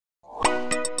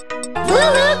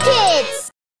LooLoo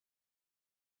Kids!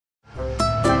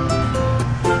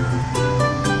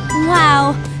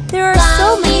 Wow, there are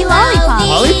so many lollipops.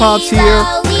 Lollipops here.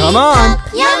 Come on.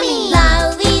 Yummy!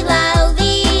 Lolly,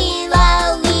 lolly,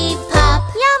 lollipop.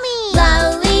 Yummy!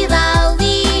 Lolly,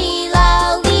 lolly,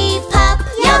 lollipop.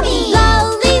 Yummy!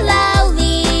 Lolly,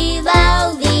 lolly,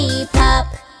 lollipop.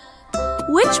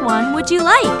 Which one would you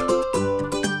like?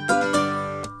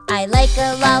 I like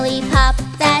a lollipop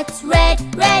that's red,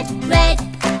 red, red.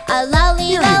 A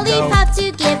lolly, lollipop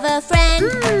to give a friend.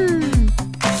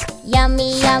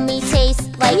 Yummy, yummy,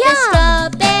 taste like a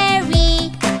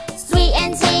strawberry. Sweet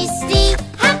and tasty,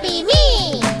 happy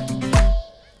me!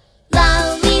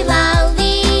 Lolly,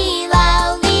 lolly,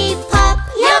 lollipop.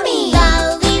 Yummy!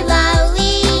 Lolly,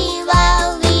 lolly,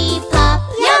 lollipop.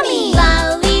 Yummy!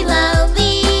 Lolly,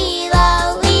 lolly,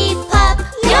 lollipop.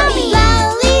 Yummy!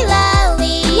 Lolly,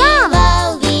 lolly,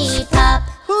 lollipop.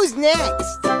 Who's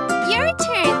next? Your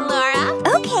turn, Laura.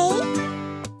 Okay.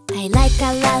 I like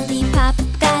a lollipop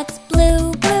that's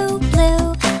blue, blue,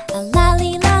 blue. A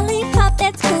lolly, lollipop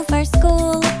that's cool for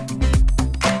school.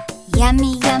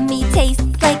 Yummy, yummy, tastes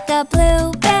like a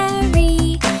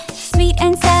blueberry. Sweet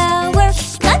and sour,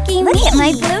 lucky me. Look at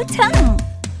my blue tongue.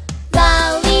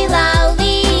 Lolly,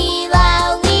 lolly,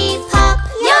 lollipop.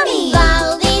 Yummy!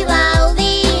 Lolly,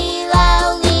 lolly,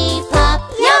 lollipop.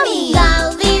 Yummy!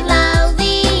 Lolly,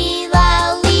 lolly,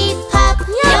 lollipop.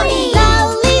 Yummy!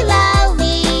 Lolly,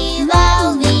 lolly,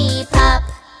 lollipop.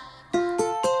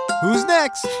 Who's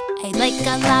next? I like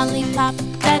a lollipop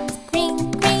that's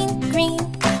green, green, green.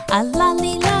 A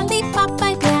lolly, lollipop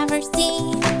I've never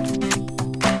seen.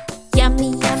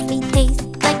 Yummy, yummy, taste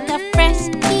like a fresh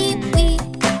kiwi.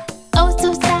 Oh,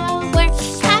 so sour,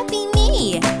 happy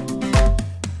me.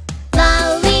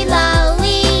 Lolly,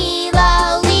 lolly,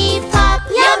 lollipop.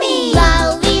 Yummy!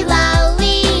 Lolly,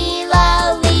 lolly,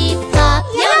 lollipop.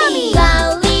 Yummy!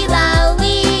 Lolly,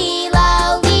 lolly,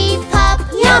 lollipop.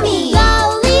 Yummy!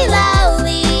 Lolly,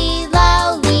 lolly,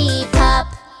 lollipop.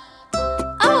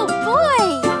 Oh boy!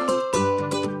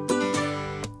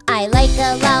 I like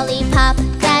a lollipop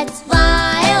that's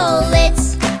violet.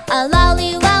 A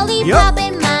lolly, lollipop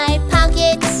in my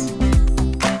pocket.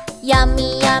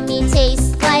 Yummy, yummy,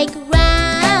 tastes like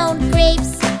round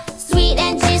grapes. Sweet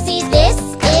and juicy, this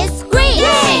is great!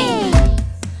 Yay!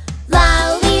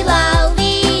 Lolly,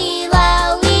 lolly,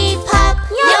 lollipop.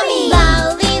 Yummy!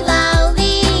 Lolly,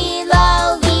 lolly,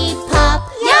 lollipop.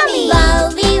 Yummy!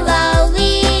 Lolly,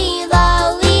 lolly,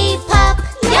 lollipop.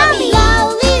 Yummy!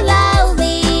 Lolly,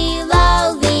 lolly,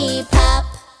 lollipop.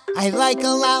 I like a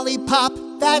lollipop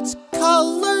that's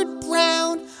colored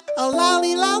brown. A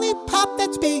lolly, lollipop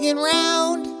that's big and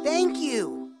round. Thank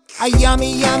you. A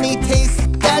yummy, yummy taste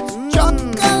that's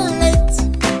chocolate.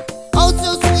 Oh,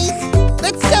 so sweet.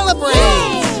 Let's celebrate.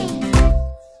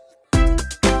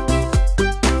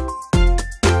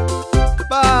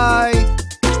 Bye.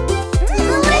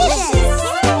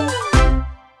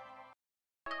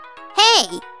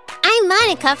 Hey, I'm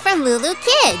Monica from LooLoo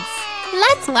Kids.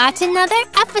 Let's watch another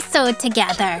episode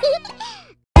together.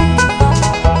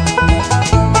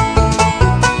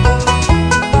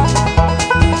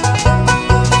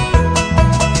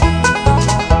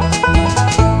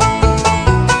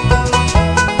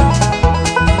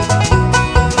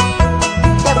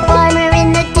 The farmer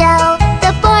in the dell,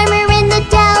 the farmer in the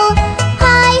dell.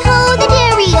 Hi-ho the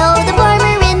dairy-o, the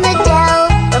farmer in the dell.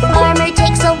 The farmer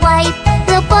takes a wife,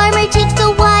 the farmer takes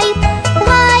a wife.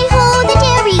 Hi-ho the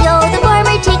dairy-o, the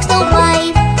farmer takes a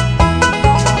wife.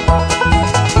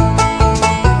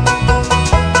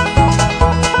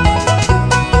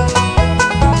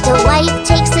 The wife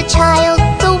takes a child,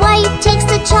 the wife takes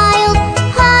the child.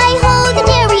 Hi-ho the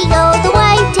dairy-o, the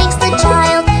wife takes the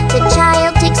child. The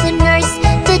child takes a nurse,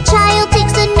 the child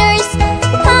takes a nurse.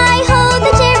 Hi-ho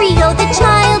the dairy-o, the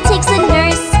child takes a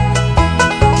nurse.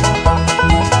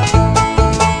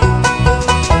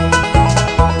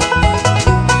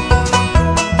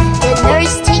 The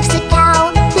nurse takes a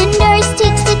cow, the nurse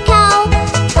takes the cow.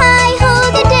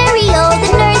 Hi-ho the dairy-o,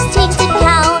 the nurse takes the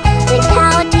cow. The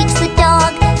cow takes the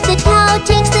dog, the cow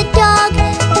takes the dog.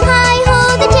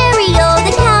 Hi-ho the dairy-o,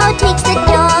 the cow takes the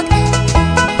dog.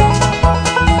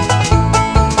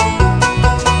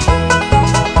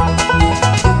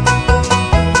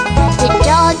 The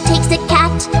dog takes the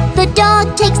cat, the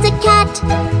dog takes the cat.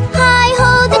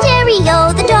 Hi-ho the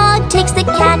dairy-o, the dog takes the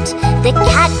cat. The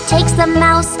cat takes the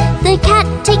mouse, the cat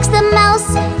takes the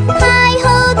mouse.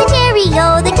 Hi-ho the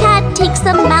dairy-o, the cat takes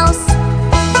the mouse.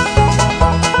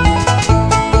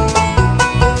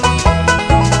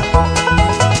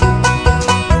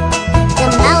 The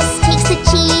mouse takes the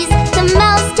cheese, the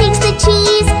mouse takes the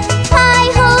cheese.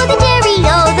 Hi-ho the dairy-o,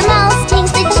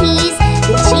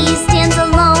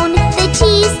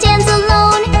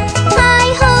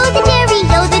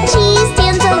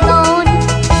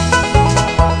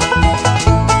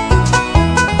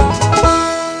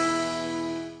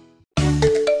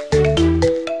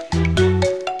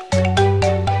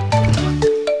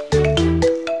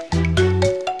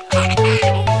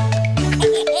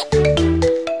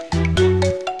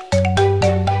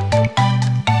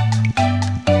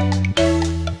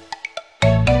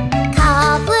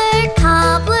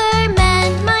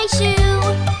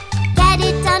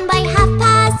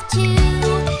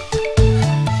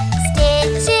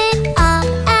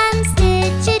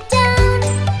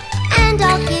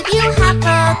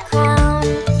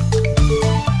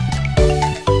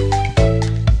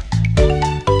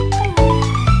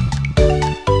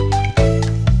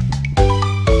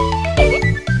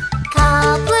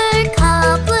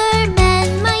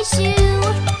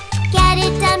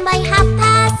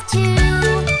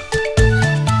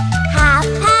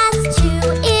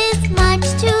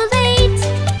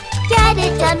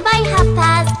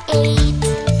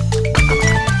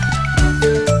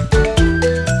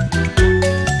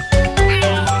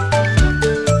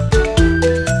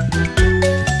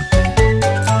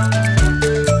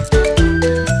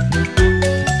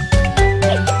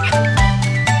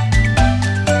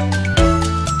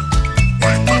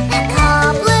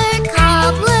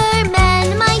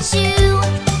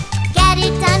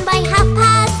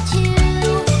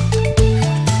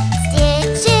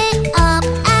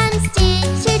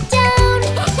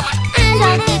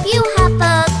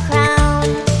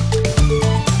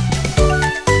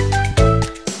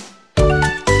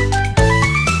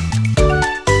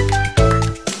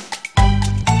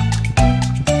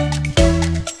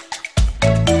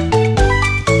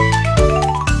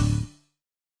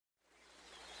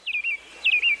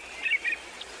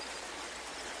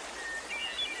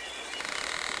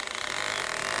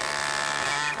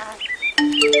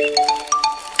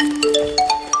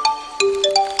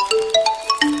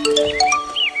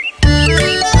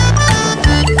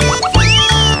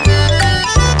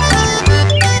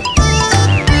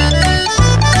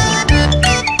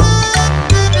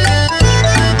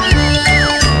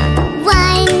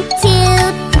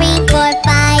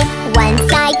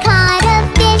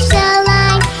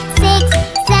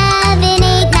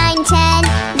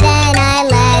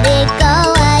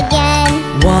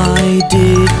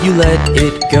 you let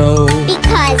it go?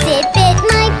 Because it bit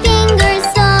my finger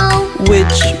so.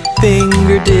 Which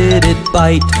finger did it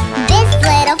bite? This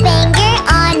little finger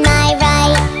on my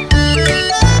right.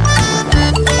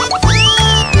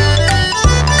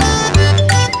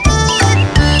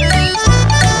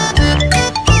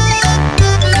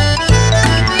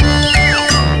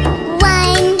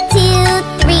 One, two,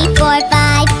 three, four,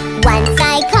 five. Once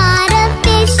I caught a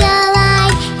fish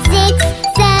alive. 6,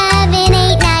 7,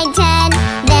 8, 9, 10.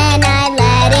 Then I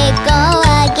let it go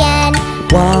again.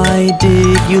 Why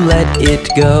did you let it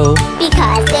go?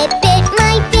 Because it bit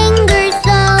my finger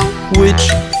so. Which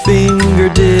finger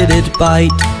did it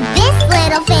bite? This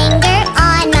little finger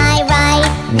on my right.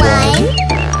 1,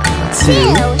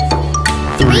 2,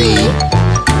 3,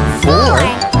 4,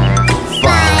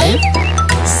 5,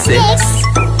 6,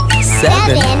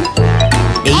 7,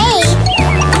 8,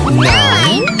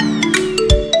 9,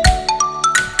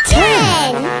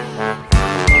 10.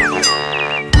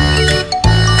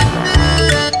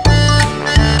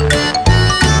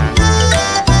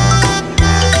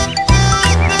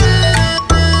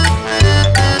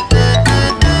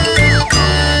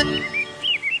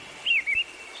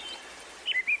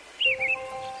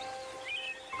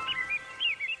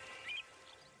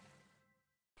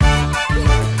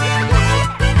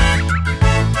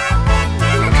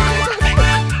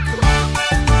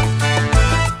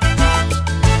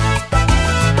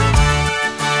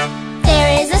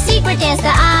 Dance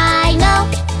that I know.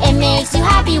 It makes you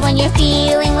happy when you're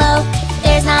feeling low.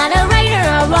 There's not a right or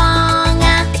a wrong.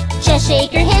 Just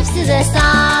shake your hips to the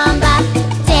samba.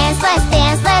 Dance,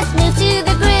 let's move to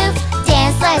the groove.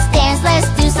 Dance, let's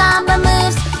do samba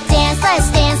moves. Dance,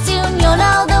 soon you'll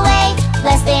know the way.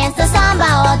 Let's dance the samba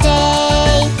all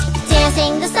day.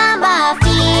 Dancing the samba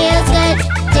feels good.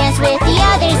 Dance with the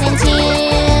others in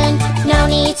tune. No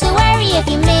need to worry if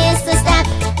you miss a step.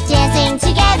 Dancing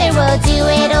together we'll do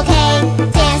it okay.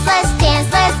 Dance,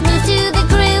 let's move to the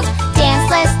groove. Dance,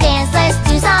 let's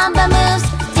do samba moves.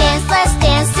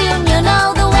 Dance, soon you'll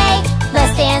know the way.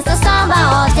 Let's dance the samba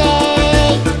all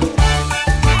day.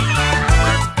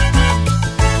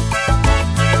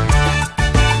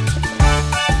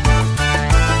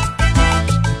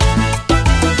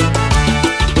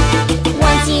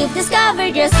 Once you've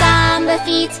discovered your samba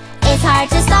feet, it's hard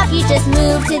to stop, you just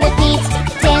move to the beat.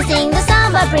 Dancing the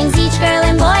samba brings each girl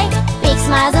and boy big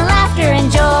smiles and laughter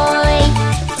and joy.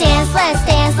 Dance,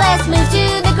 let's move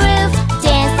to the groove.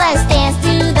 Dance,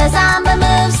 do the samba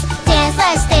moves. Dance,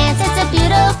 it's a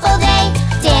beautiful day.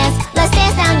 Dance, let's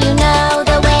dance now, you know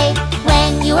the way.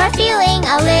 When you are feeling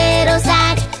a little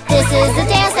sad, this is a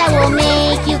dance that will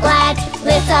make you glad.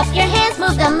 Lift up your hands,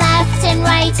 move them left and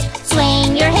right.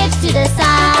 Swing your hips to the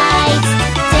sides.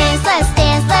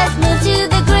 Dance, let's move to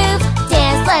the groove.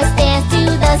 Dance, do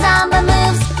the samba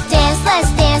moves. Dance,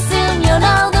 soon you'll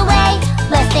know the way.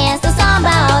 Let's dance the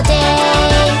samba all day.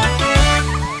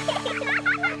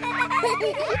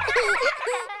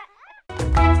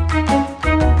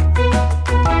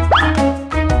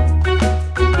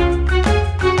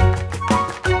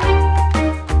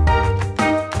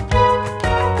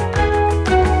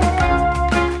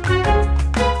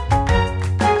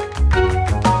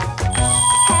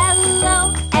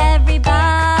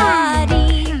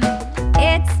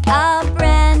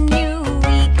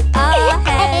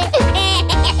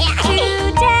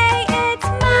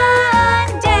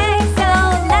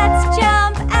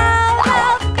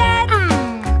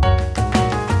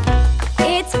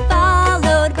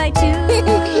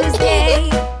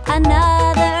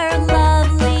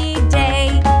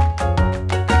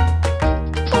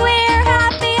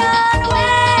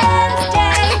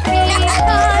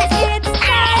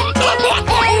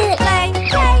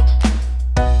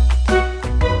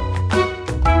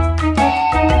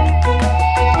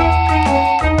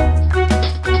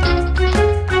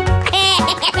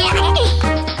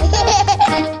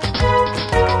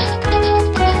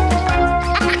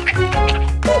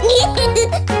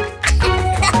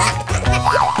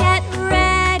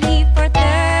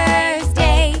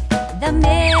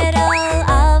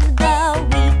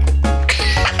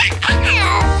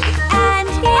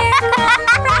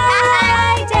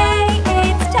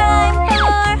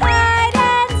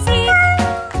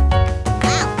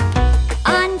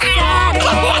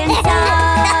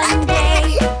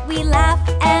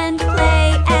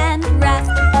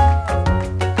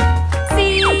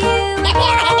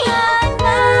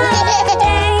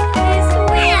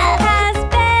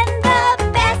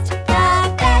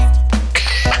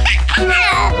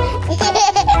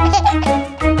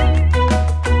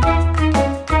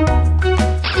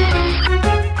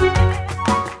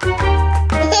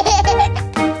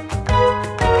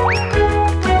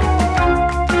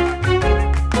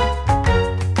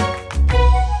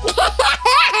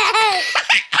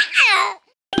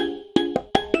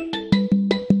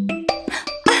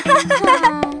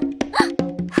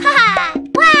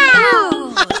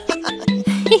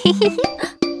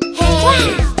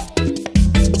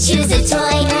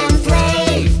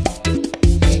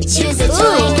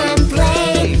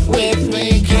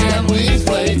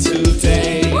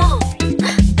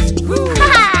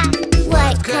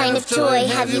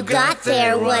 out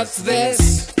there, what's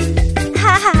this?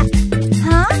 Huh?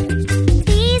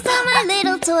 These are my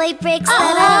little toy bricks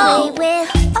that I play with.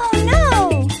 Oh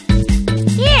no!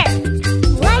 Here!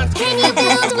 What can you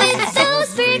build with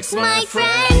those bricks, my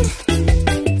friend?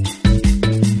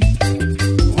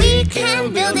 We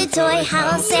can build a toy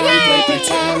house and play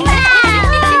pretend.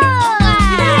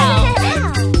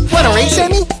 Want to race,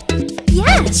 Sammy?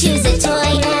 Yeah! Choose a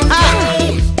toy and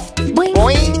play.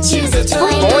 Boing. Choose a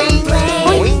toy and play.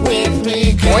 With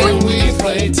me, can we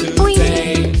play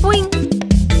today? Boing!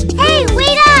 Hey,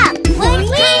 wait up! What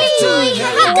kind of toy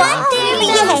have you got there,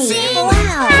 bouncing? Wow!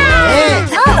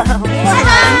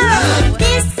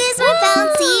 This is my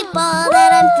bouncy ball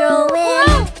that I'm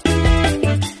throwing.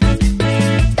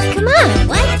 Come on,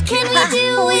 what can we do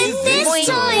with this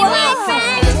toy, my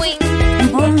friend?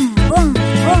 Boom! Boom!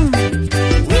 Boom!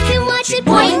 We can watch it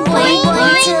boing, boing,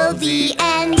 boing till the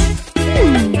end.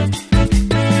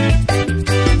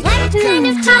 What kind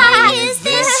of toy is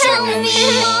this? Show me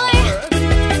more.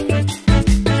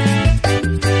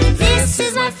 This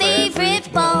is my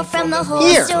favorite ball from the whole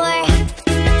Here. store.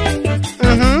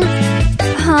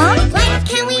 Huh? What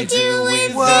can we do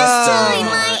with this toy,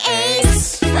 my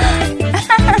ace?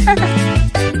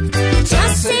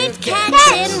 Just say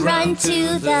catch and run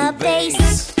to the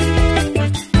base.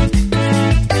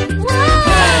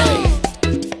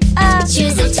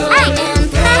 Choose a toy and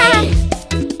play.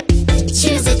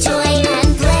 Choose a toy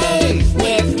and play.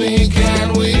 With me,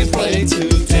 can we play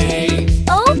today?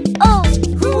 Oh!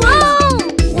 Whoa!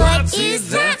 What is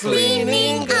that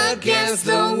leaning against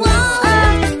the wall?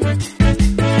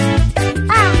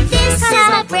 This is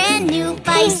my brand new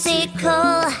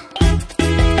bicycle.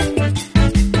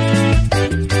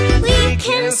 We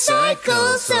can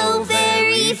cycle so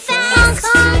very fast.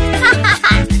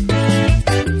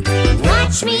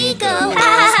 Watch me go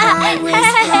as I whiz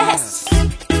past.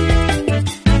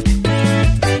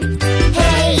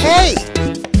 Hey!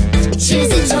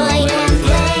 Choose a toy and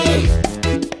play.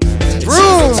 Vroom.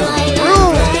 Choose a toy and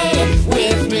play.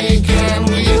 With me, can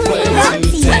we play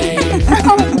today?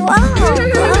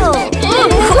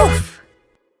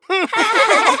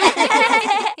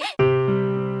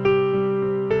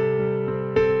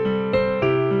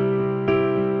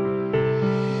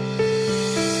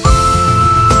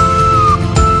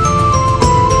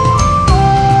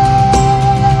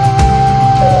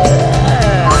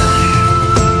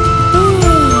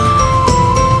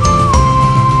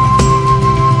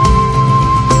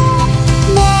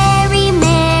 Mary,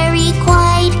 Mary,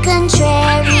 quite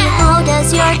contrary, how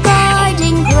does your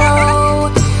garden grow?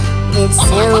 With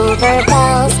silver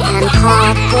bells and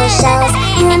cockle shells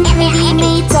and pretty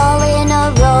maids all in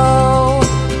a row.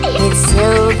 With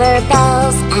silver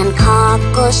bells and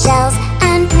cockle shells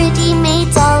and pretty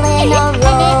maids all in a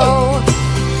row.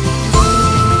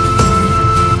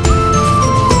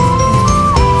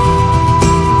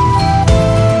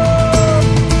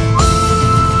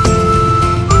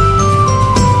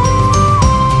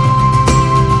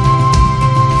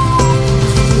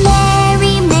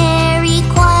 Mary, Mary,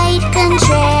 quite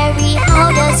contrary,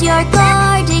 how does your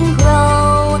garden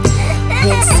grow?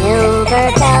 With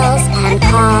silver bells and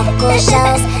cockle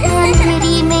shells and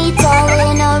pretty maids all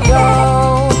in a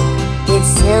row. With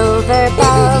silver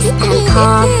bells and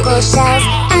cockle shells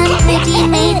and pretty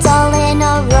maids all in a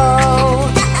row.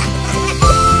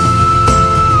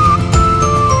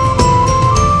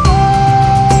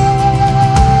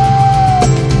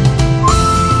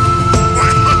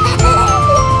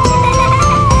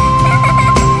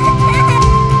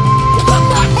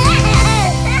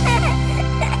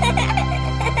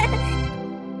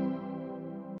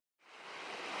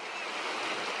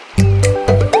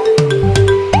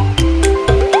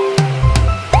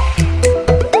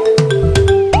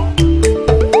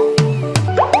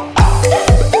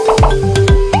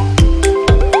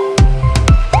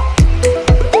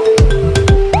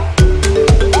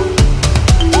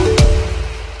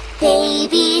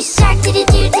 Baby shark,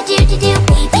 do-do-do-do-do-do-do.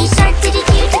 Baby shark,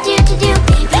 do-do-do-do-do-do.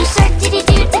 Baby shark,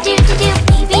 do-do-do-do-do-do.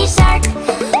 Baby shark.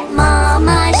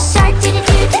 Mama shark,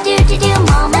 do-do-do-do-do-do.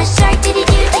 Mama shark,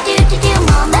 do-do-do-do-do-do.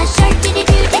 Mama shark,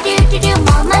 do-do-do-do-do-do.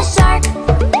 Mama shark.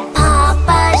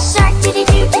 Papa shark,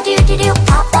 do-do-do-do-do-do.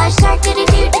 Papa shark,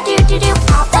 do-do-do-do-do-do.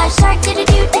 Papa shark,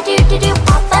 do-do-do-do-do-do.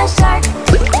 Papa shark.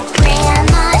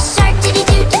 Grandma shark,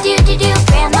 do-do-do-do-do-do.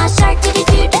 Grandma shark,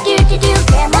 do-do-do-do-do-do.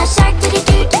 Grandma shark,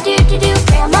 do-do-do-do-do-do.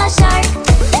 Grandma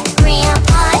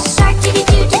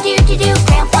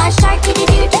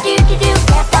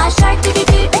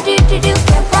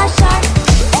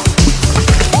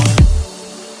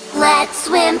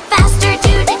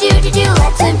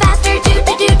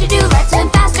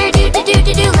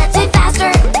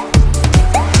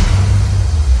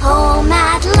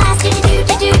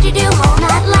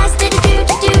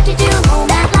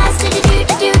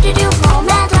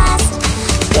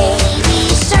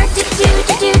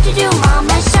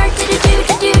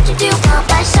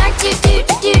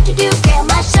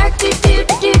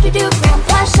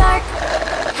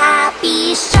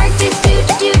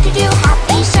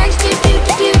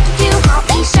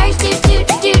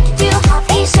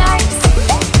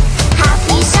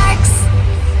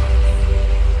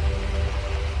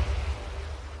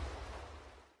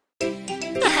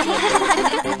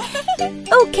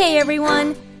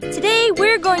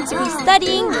going to be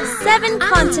studying the 7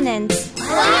 continents.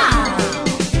 Wow!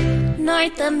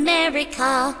 North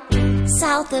America,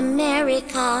 South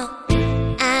America,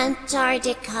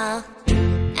 Antarctica,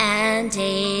 and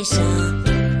Asia.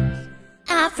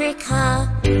 Africa,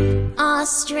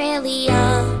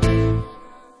 Australia,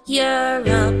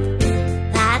 Europe.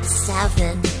 That's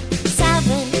 7.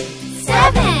 7.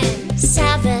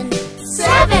 7.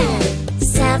 7.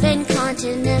 7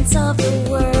 continents of the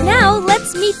world. Now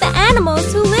let's meet the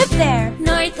animals who live there.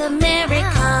 North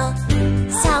America,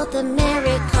 South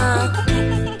America,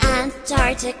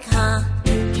 Antarctica,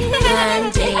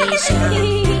 and Asia.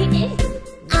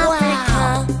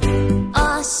 Africa,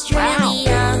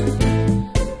 Australia,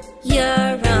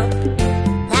 Europe.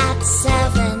 That's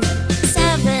 7.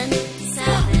 7.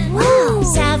 7. Wow.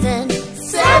 7.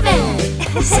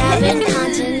 7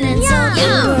 continents of the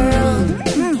world.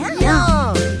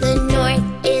 The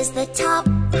north is the top,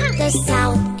 the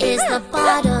south is the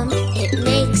bottom. It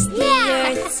makes the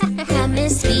Earth's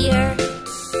hemisphere.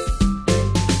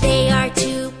 They are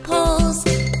 2 poles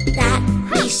that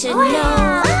we should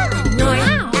know. The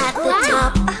north at the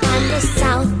top and the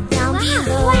south down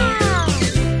below.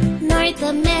 North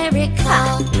America,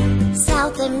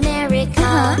 South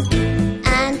America,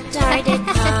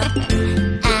 Antarctica,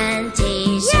 and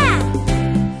Asia.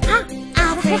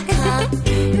 Africa,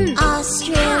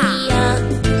 Australia,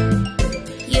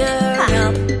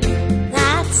 Europe.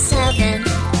 That's 7.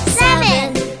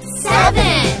 7.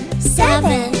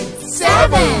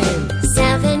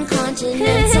 7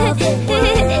 continents of the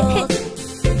world.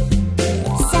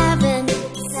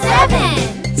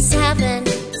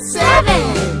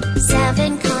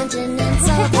 7 continents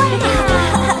of the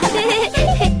world.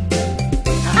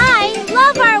 I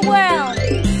love our world.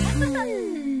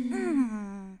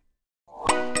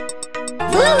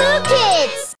 LooLoo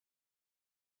Kids!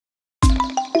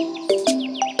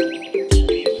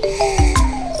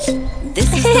 This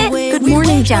is the way Good we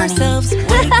morning, wake Johny. ourselves,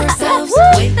 wake ourselves,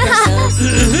 wake ourselves.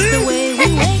 This is the way we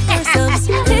wake ourselves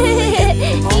early in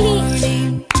the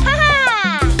morning.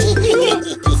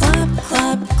 Clap,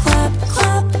 clap, clap,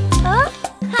 clap.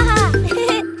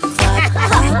 Clap,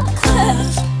 clap, clap.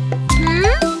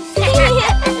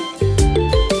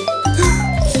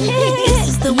 This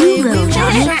is the way we wash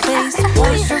our face,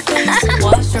 wash our face,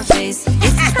 wash our face.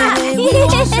 This is the way we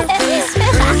wash our face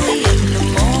early in the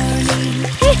morning.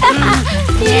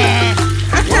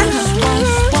 Wash,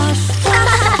 wash, wash, wash.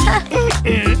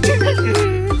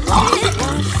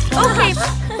 Okay.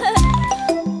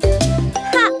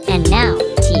 And now,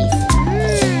 teeth.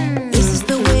 This is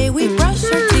the way we brush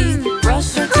our teeth,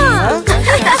 brush our teeth, brush our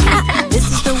teeth. This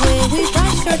is the way we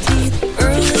brush our teeth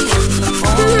early in the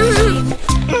morning.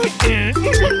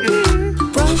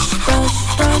 Brush, brush,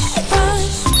 brush, brush.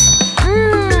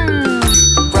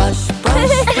 Brush,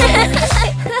 brush, brush.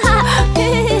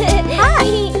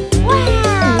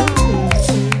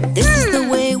 This is the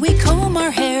way we comb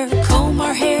our hair, comb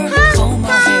our hair, comb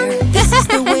our hair. This is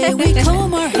the way we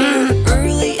comb our hair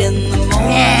early in the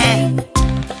morning.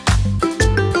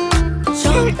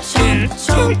 Chomp, chomp,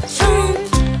 chomp, chomp.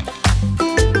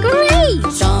 Great.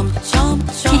 Chomp, chomp,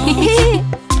 chomp.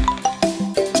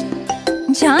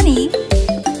 Johnny.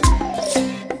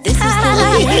 This is the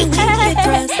way we get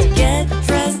dressed, get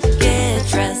dressed, get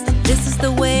dressed. This is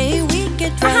the way we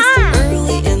get dressed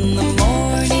early in the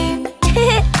morning.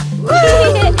 Yes,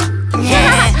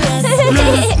 yes,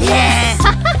 yes,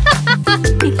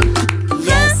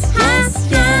 yes, yes,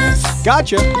 yes.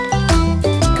 Gotcha.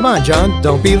 Come on, John.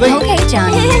 Don't be late. Okay,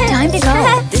 Johnny. Time to go.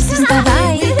 This is the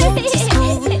way we go to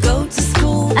school, go to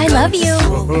school. I love you.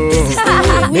 This is the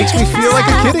way we Makes me feel like a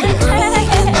kid again. early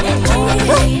in the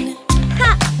morning.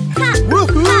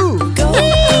 Woohoo! Go, go,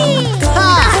 go, go, go.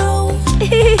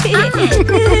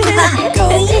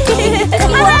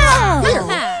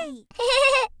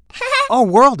 Our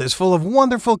world is full of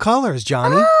wonderful colors,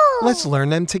 Johnny. Let's learn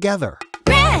them together.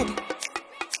 Red,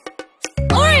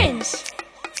 orange,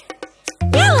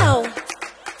 yellow,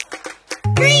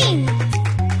 green,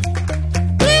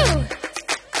 blue,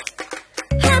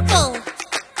 purple,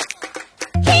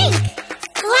 pink,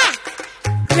 black,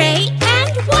 gray,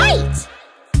 and white.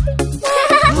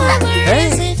 What color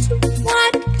is it?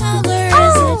 What color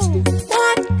is it?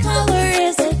 What color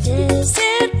is it? Is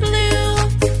it blue?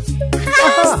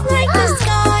 Just like the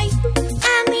sky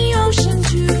and the ocean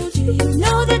too. Do you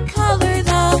know the color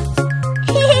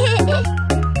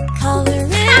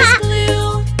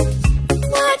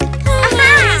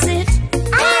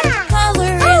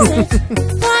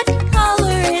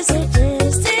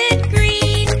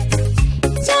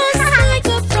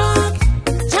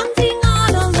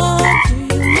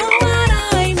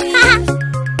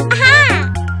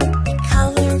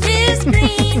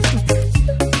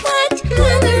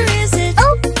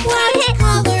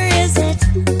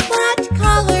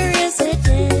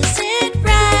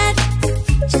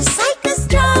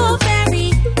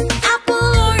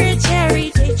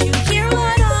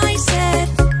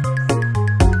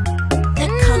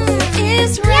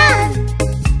is red.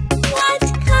 What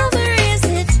color is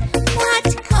it? What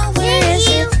color is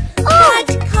it? What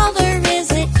color is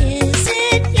it? Is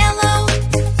it yellow?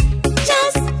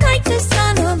 Just like the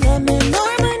sun, a lemon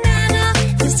or banana.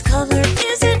 This color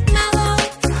isn't mellow.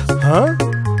 Huh?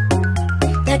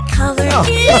 The color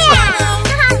is yellow.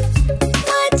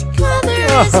 What color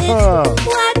is it?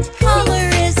 What color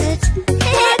is it?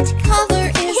 What color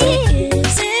is it?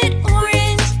 Is it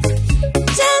orange?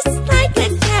 Just like a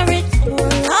carrot or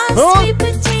a sweet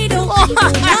potato,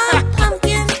 even a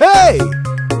pumpkin. Hey!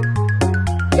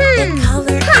 The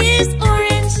color is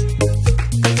orange.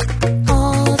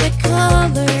 All the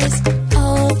colors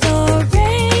of the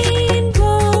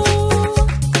rainbow.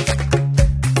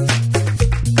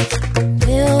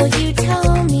 Will you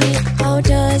tell me, how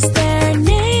does their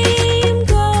name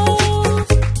go?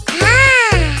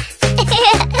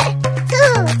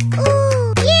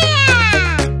 Cool.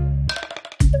 Yeah!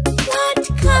 What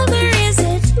color is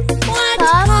it? What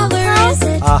color is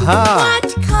it? Aha! What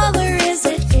color is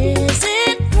it? Is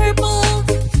it purple?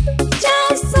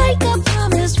 Just like a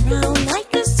plum is round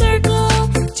like a circle.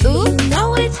 Do you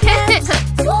know it yet?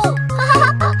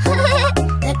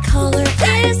 The color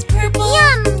is purple.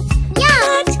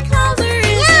 What color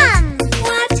is it?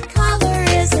 What color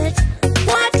is it?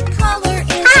 What color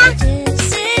is it?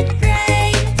 Is it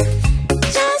gray?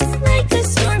 Just like a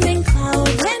storming cloud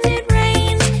when it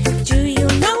rains. Do you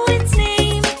know its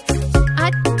name?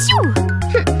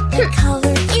 The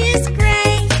color is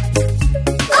gray.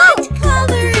 What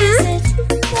color is it?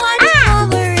 What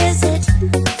color is it?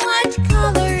 What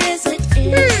color is it?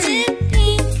 Is it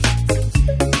pink?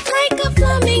 Like a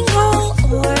flamingo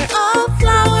or a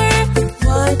flower?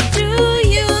 What do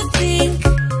you think?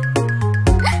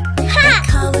 The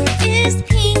color is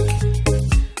pink.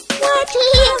 What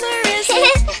color is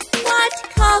it? What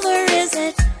color is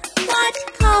it? What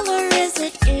color is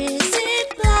it? Is it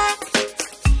black?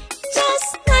 Just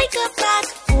like a bat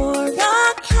or a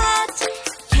cat.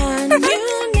 Can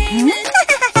you name it?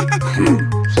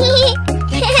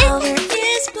 The color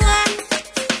is black.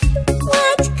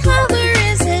 What color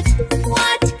is it?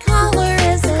 What color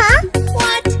is it?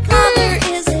 What color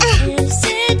is it? Is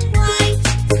it white?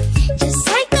 Just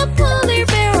like a polar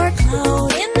bear or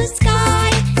cloud in the sky.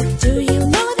 Do you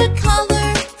know the color?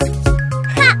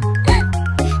 The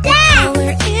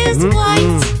color is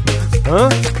white. Huh?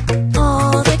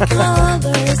 All the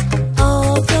colors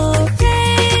of the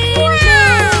rainbow.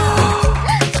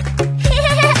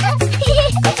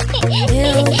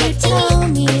 Will you tell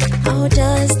me, how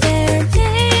does their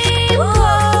name go?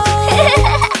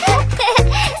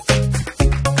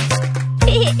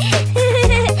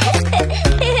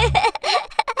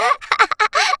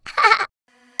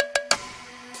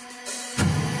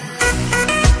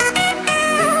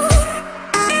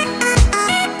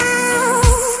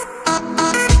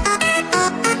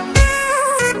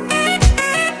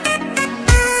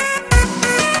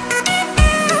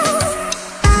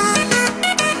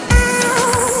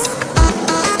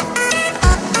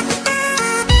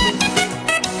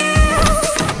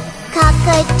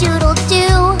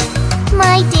 Cock-a-doodle-doo,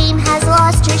 my dame has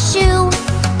lost her shoe.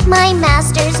 My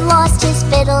master's lost his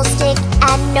fiddlestick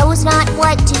and knows not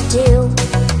what to do.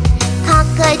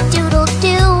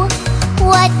 Cock-a-doodle-doo,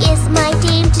 what is my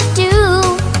dame to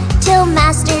do? Till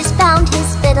master's found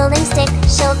his fiddling stick,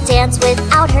 she'll dance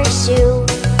without her shoe.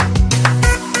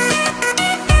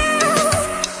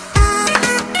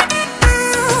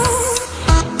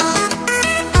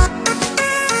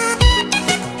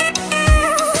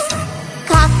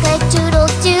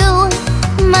 Cock-a-doodle-doo,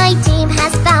 my dame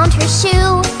has found her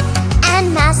shoe,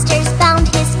 and master's found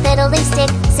his fiddling stick.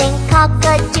 Sing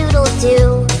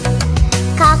cock-a-doodle-doo.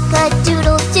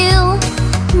 Cock-a-doodle-doo,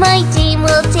 my dame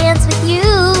will dance with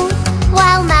you,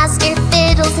 while master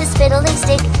fiddles his fiddling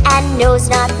stick and knows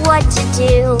not what to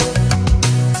do.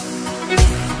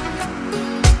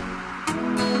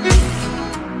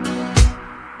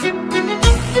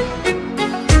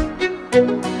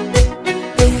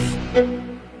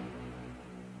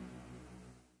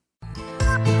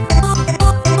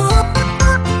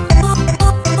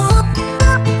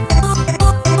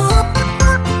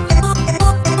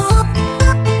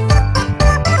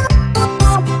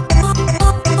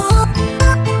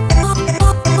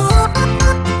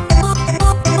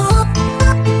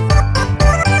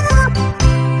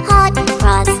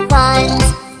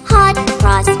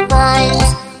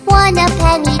 One a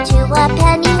penny, two a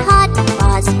penny, hot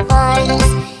cross buns.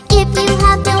 If you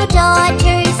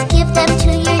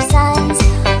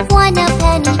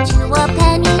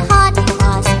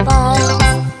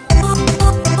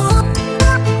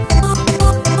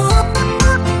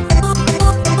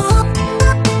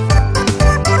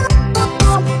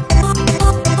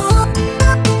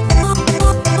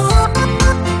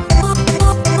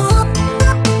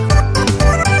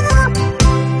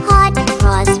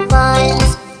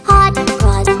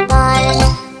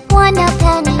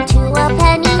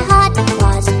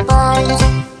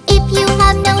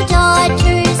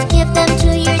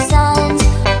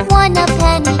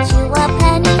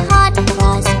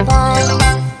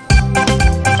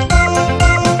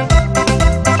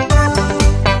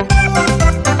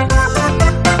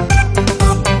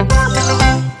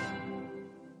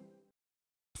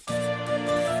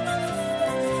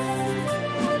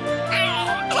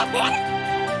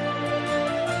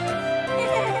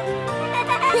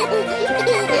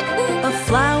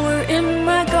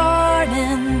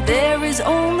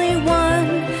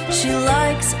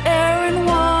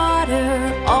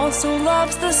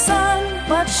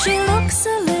She looks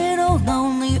a little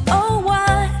lonely, oh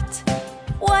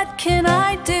what can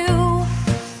I do?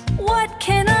 What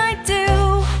can I do?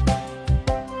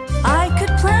 I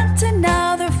could plant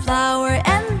another flower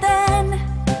and then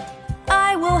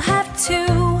I will have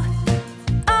two.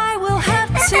 I will have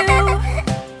two.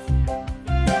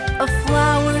 A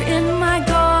flower in my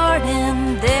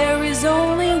garden, there is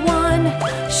only one.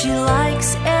 She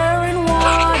likes air and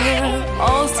water,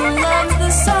 also loves the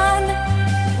sun.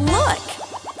 Look,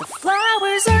 the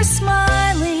flowers are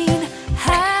smiling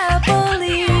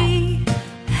happily,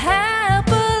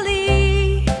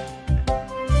 happily.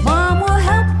 Mom will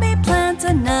help me plant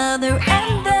another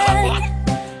and then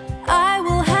I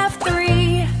will have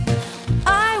three.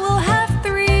 I will have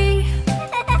three.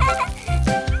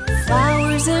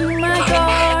 Flowers in my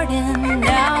garden,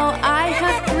 now I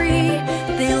have three.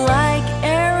 They like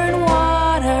air and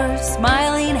water,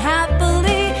 smiling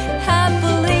happily,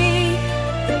 happily.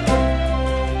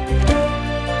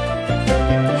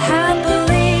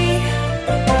 Happily,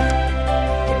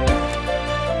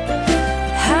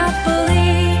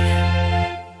 happily.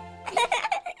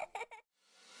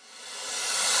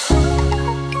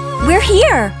 We're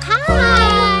here.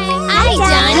 Hi,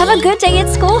 Johnny. Have a good day at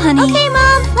school, honey. Okay,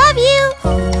 Mom. Love you.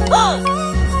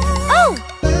 Oh!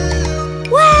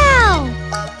 Wow!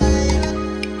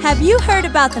 Have you heard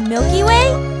about the Milky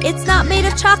Way? It's not made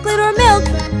of chocolate or milk,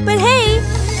 but hey,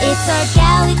 It's our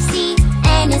galaxy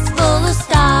and it's full of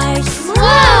stars.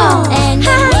 Wow! And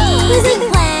amazing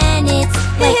planets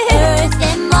like Earth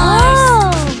and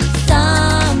Mars.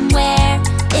 Somewhere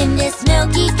in this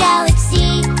Milky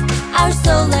Galaxy, our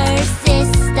solar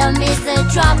system is a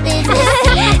drop in the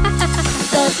sea.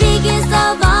 The biggest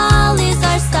of all is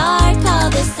our star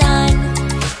called the sun.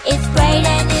 It's bright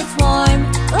and it's warm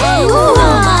and so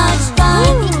much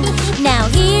fun. Now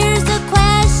here's a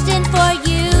question for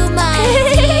you, my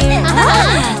dear.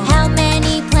 How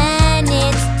many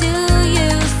planets do you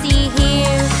see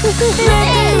here?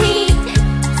 Mercury,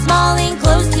 small and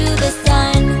close to the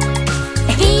sun.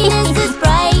 Venus is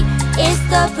bright, it's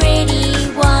the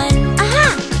pretty one.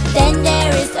 Then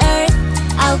there is Earth,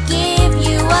 I'll give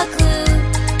you a clue.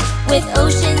 With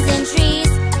oceans and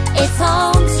trees, it's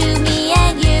home to me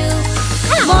and you.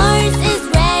 Mars is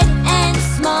red and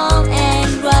small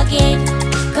and rugged.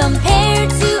 Compared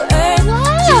to Earth,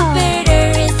 Jupiter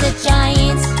is a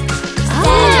giant.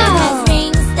 Saturn has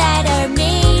rings that are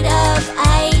made of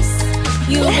ice.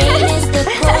 Uranus the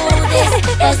coldest,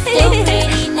 but still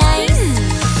pretty nice.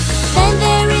 Then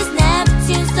there is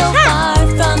Neptune, so far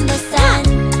from the sun.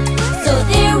 So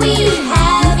there we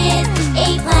have it,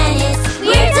 8 planets,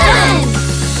 we're done!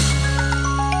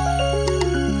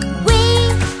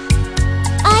 Wait,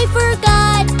 I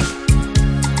forgot.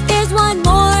 There's one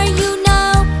more, you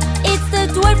know. It's the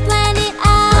dwarf planet,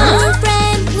 our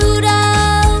friend Pluto.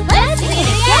 Let's sing it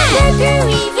again!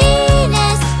 Mercury,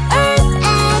 Venus, Earth,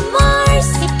 and Mars.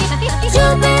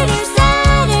 Jupiter,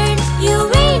 Saturn,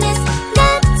 Uranus,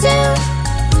 Neptune,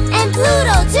 and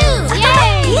Pluto too.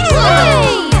 Yay!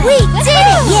 We did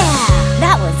it! Yeah,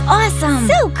 that was awesome.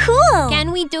 So cool!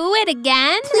 Can we do it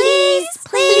again? Please,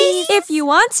 please. If you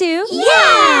want to.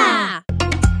 Yeah!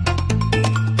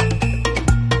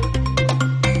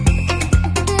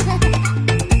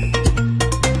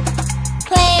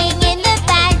 Playing in the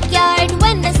backyard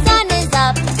when the sun is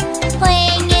up.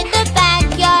 Playing in the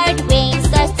backyard, rain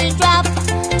starts to drop.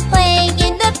 Playing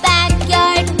in the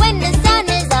backyard when the sun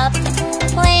is up.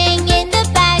 Playing in the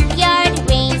backyard,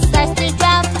 rain starts to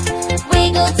drop.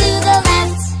 Wiggle to the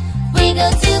left,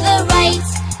 wiggle to the right.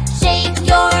 Shake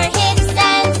your hips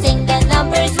and sing the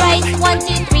numbers right. 1,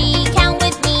 2, 3, count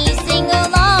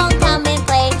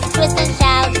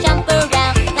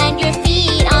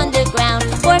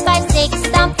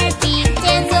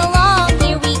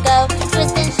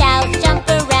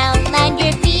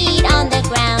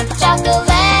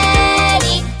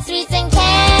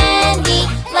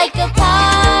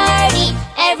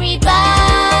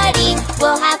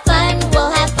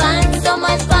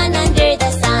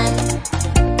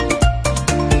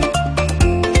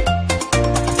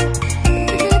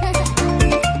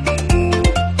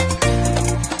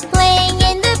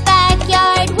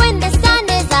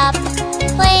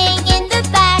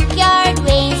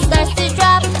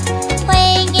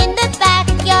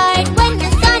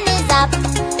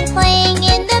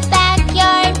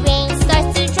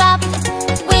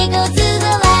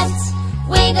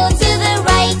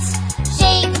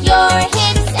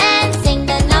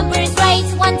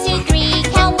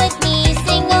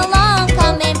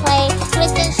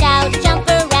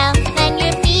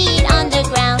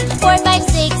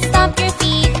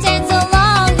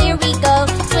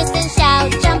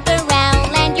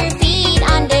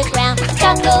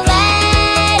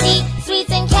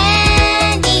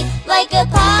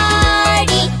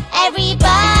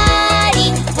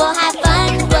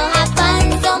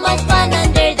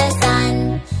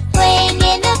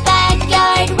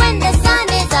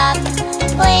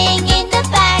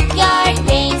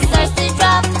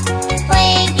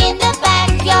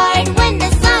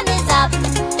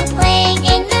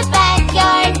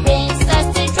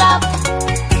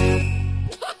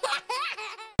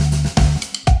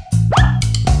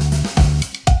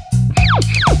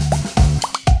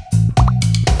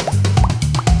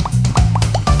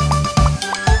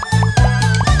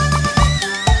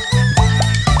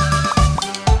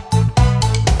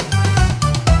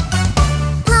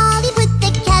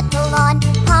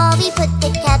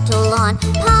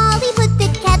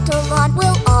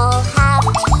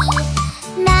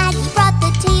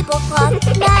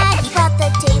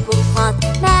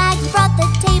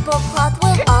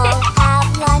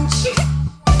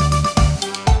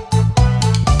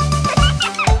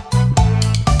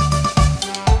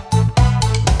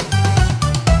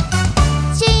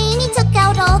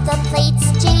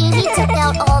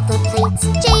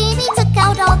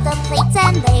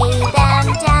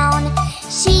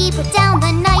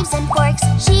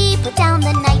put down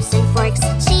the knives and forks.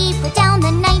 She put down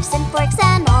the knives and forks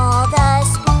and all the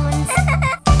spoons.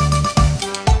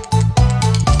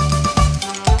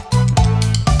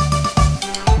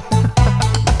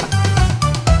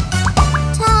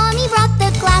 Tommy brought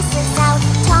the glasses out.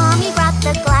 Tommy brought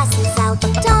the glasses out.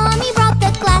 Tommy brought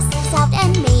the glasses out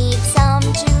and made some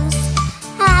juice.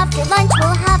 After lunch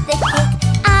we'll have the cake.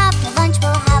 After lunch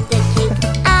we'll have the cake.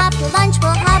 After lunch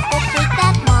we'll have the cake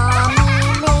that Mommy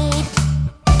made.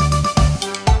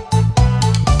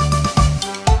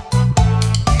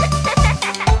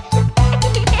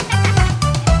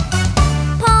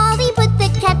 Polly put the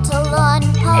kettle on.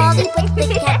 Polly put the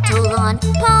kettle on.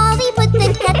 Polly put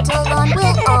the kettle on.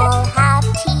 We'll all have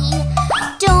tea.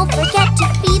 Don't forget to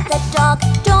feed the dog.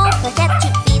 Don't forget to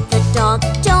feed the dog.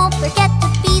 Don't forget to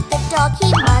feed the dog.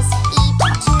 He must eat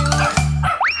too.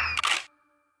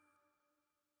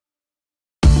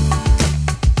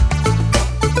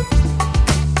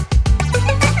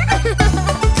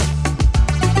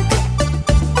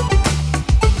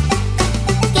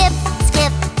 Skip,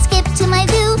 skip, skip to my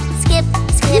loo. Skip,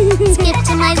 skip, skip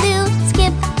to my loo.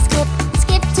 Skip, skip,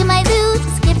 skip to my loo.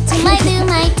 Skip to my loo,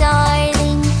 my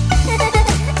darling.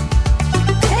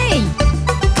 Hey!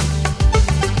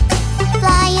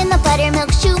 Fly in the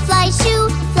buttermilk shoe, fly shoe.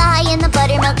 Fly in the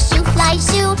buttermilk shoe, fly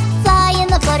shoe. Fly in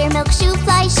the buttermilk shoe,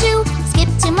 fly shoe. Skip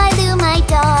to my loo, my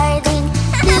darling.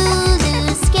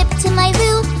 LooLoo, skip to my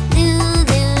loo.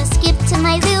 LooLoo, skip to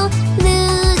my loo.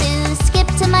 LooLoo, skip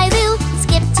to my loo.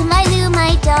 Skip to my loo,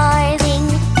 my darling.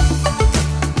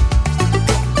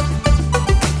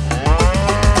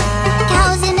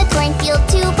 Cows in the cornfield,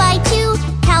 2 by 2.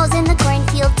 Cows in the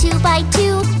cornfield, 2 by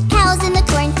 2. Cows in the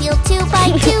cornfield, 2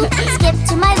 by 2. Skip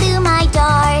to my loo, my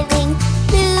darling.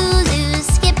 LooLoo,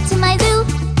 skip to my loo.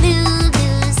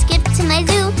 LooLoo, skip to my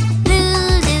loo.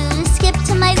 LooLoo, skip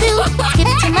to my loo. Skip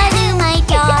to my loo, my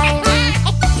darling.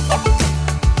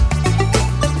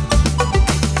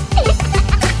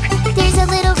 There's a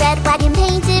little red wagon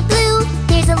painted blue.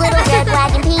 There's a little red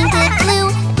wagon painted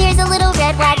blue. There's a little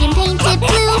red wagon painted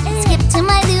blue. Skip to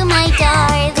my loo, my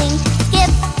darling.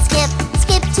 Skip, skip,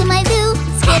 skip to my loo.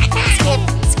 Skip, skip,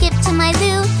 skip to my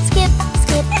loo. Skip,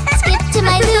 skip, skip to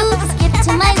my loo. Skip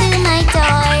to my loo, my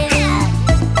darling.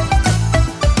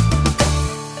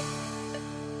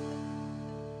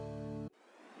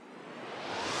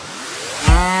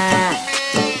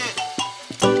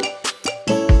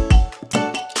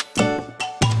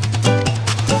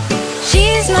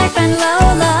 She's my friend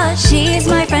Lola, she's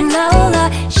my friend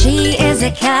Lola. She is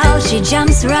a cow, she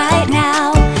jumps right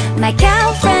now. My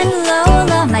cow friend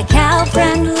Lola, my cow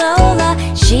friend Lola.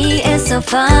 She is so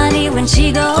funny when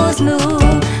she goes moo.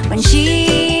 When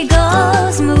she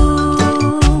goes moo,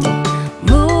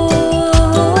 moo.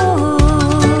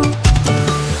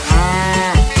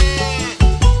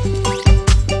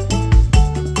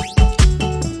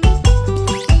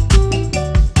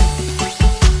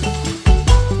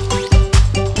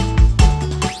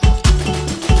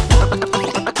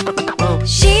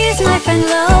 She's my friend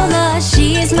Lola,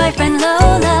 she's my friend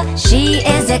Lola. She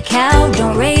is a cow,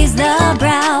 don't raise the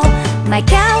brow. My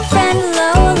cow friend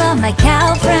Lola, my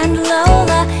cow friend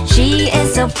Lola. She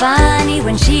is so funny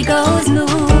when she goes moo.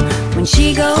 When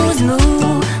she goes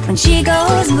moo, when she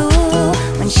goes moo,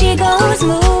 when she goes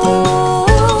moo.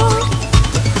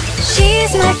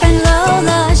 She's my friend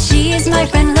Lola, she's my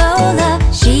friend Lola.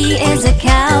 She is a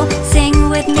cow, sing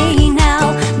with me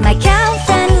now. My cow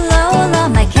friend Lola,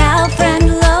 my cow friend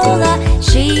Lola.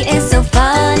 She is so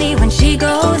funny when she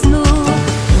goes moo.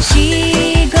 When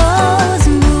she goes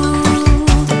moo,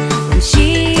 when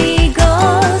she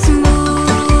goes moo.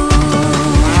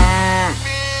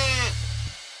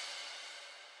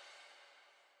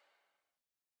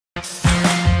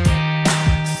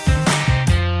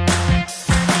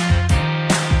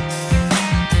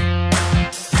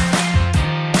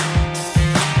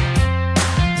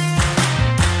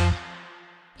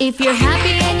 If you're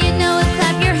happy and you know it,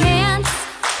 clap your hands.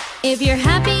 If you're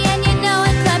happy and you know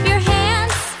it, clap your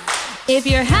hands. If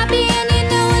you're happy and you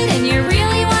know it and you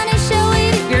really want to show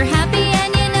it. If you're happy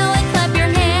and you know it, clap your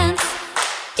hands.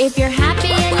 If you're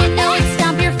happy and you know it,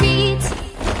 stomp your feet.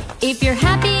 If you're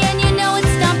happy and you know it,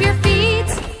 stomp your feet.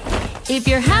 If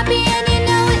you're happy and you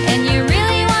know it and you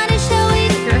really want to show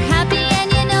it. If you're happy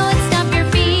and you know it, stomp your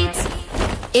feet.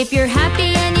 If you're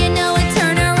happy and you know it,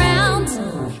 turn around.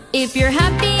 If you're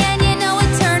happy and you know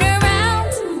it, turn around.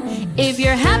 If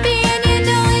you're happy and you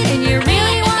know it and you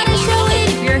really want to show it.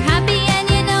 If you're happy and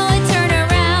you know it, turn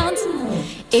around.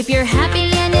 If you're happy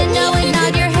and you know it,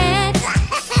 nod your head.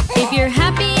 If you're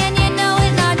happy and you know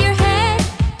it, nod your head.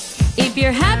 If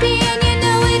you're happy and you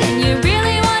know it and you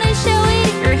really want to show it.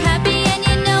 If you're happy and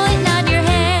you know it,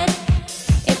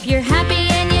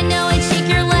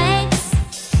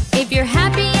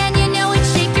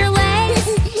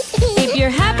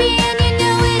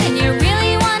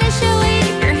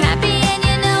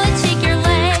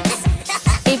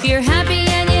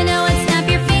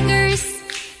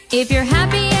 If you're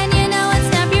happy and you know it,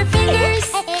 snap your fingers.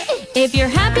 If you're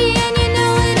happy and you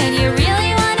know it and you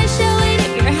really want to show it.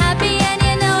 If you're happy and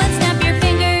you know it, snap your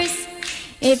fingers.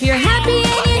 If you're happy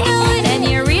and you know it and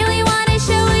you really want to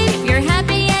show it. If you're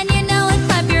happy and you know it,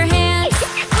 clap your hands.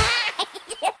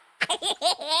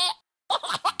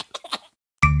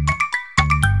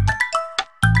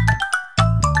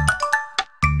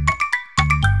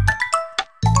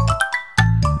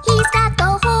 He's got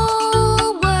the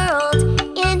whole world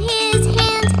in his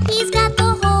hand. He's got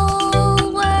the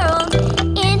whole world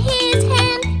in his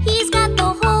hand. He's got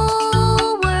the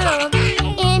whole world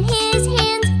in his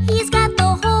hand. He's got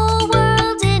the whole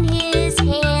world in his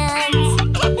hands.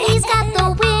 He's got the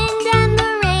wind and the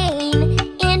rain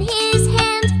in his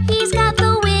hand. He's got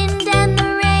the wind and the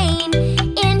rain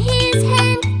in his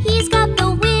hand. He's got the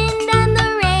wind and the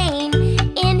rain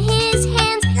in his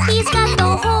hands. He's got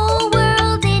the whole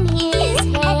world in his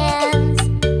hands.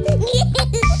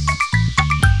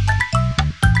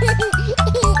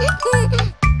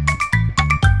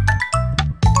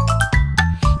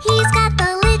 He's got the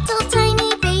little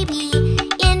tiny baby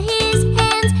in his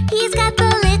hands. He's got the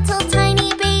little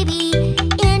tiny baby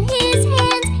in his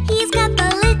hands. He's got the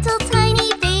little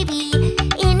tiny baby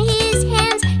in his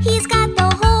hands. He's got the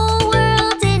whole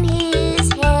world in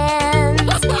his hands.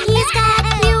 He's got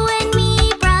you and me,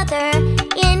 brother,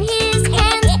 in his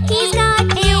hands. He's got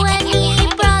you and me,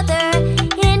 brother,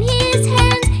 in his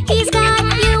hands. He's got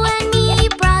you and me,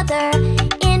 brother,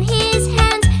 in his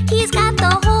hands. He's got the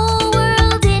whole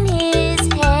world in his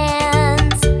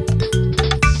hands.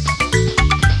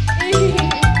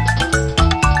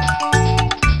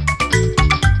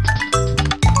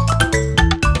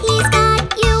 He's got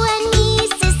you and me,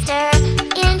 sister,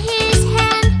 in his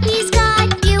hand. He's got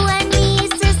you and me,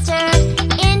 sister,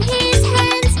 in his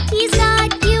hands. He's got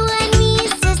you and me,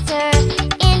 sister,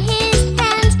 in his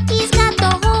hands. He's got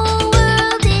the whole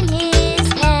world in his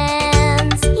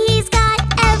hands. He's got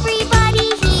everybody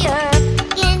here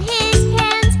in his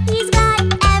hands. He's got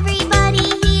everybody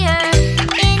here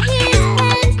in his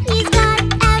hands. He's got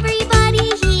everybody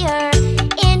here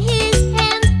in his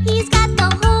hands. He's got the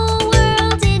whole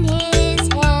world in his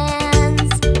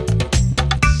hands.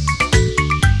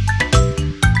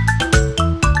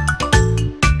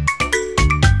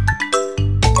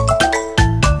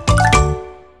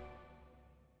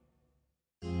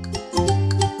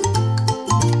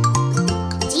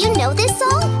 Do you know this song?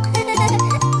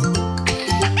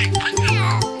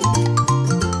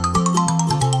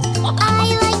 I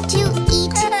like to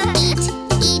eat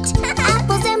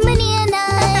apples and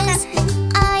bananas.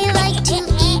 I like to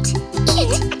eat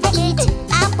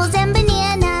apples and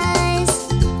bananas.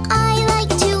 I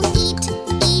like to eat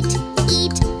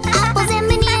apples and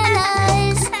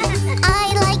bananas. I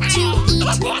like to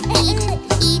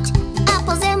eat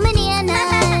apples and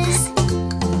bananas.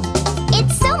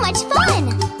 It's so much fun!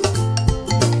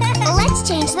 Let's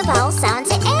change the vowel sound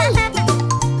to A.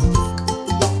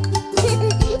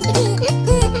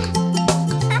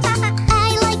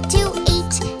 I like to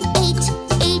eat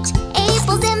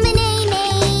apples and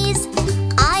bananas.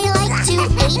 I like to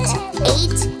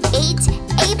eat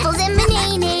apples and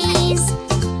bananas.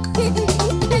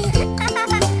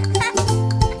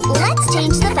 Let's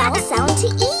change the vowel sound to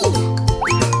E.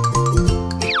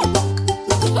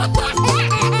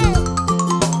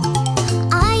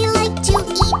 I like to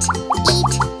eat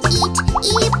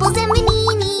apples and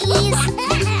bananas.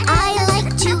 I like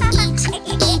to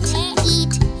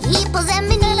eat apples and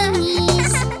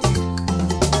bananas.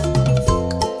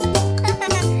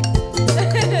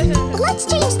 Let's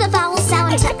change the vowel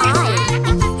sound to I.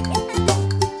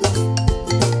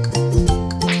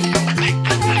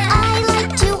 I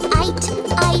like to eat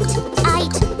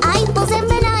apples and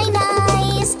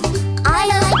bananas. I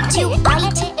like to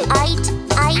eat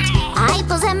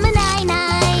apples and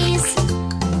bananas.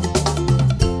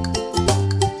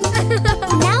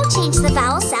 Now change the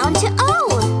vowel sound to O.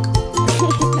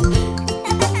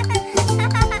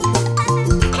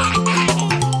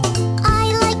 I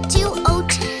like to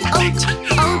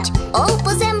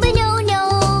apples and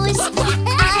bananas.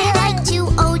 I like to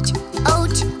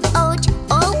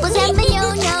apples and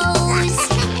bananas.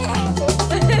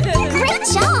 Great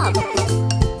job!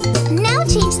 Now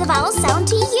change the vowel sound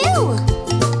to U.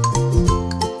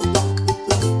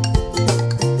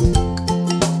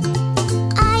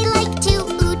 I like to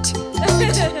oot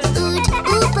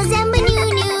apples and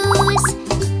bananas.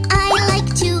 I like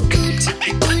to oot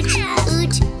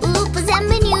apples and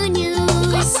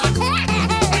bananas.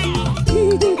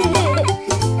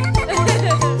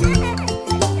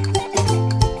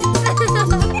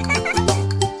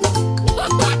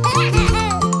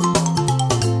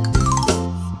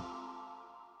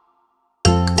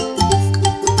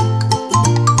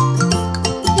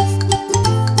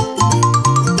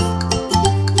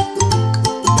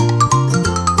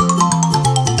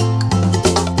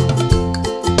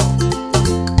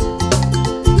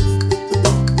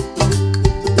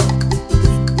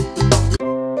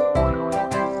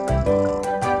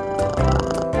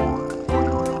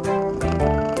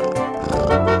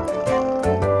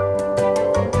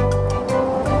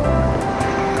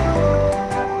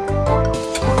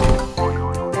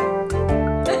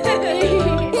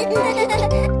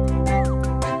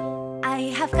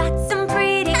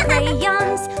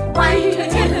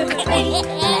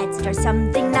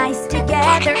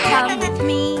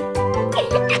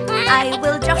 I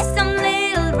will draw some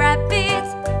little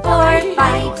rabbits, 4,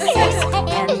 5, 6,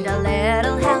 and a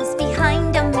little house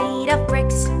behind them made of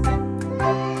bricks.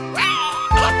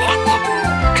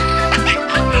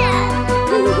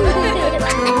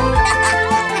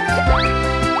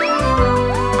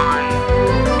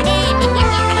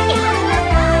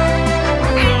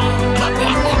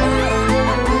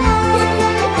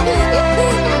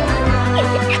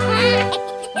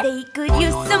 They could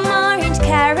use some orange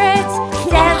carrots,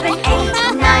 7, 8,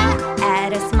 9.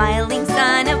 Add a smiling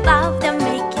sun above them,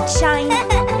 make it shine.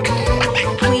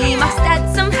 We must add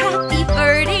some happy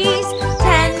birdies,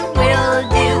 10 will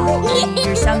do.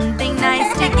 Here's something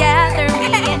nice together, me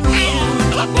and you.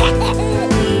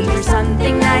 Here's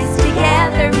something nice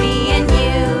together, me and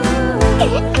you.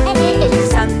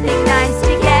 Here's something nice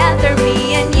together,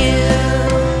 me and you.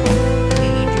 We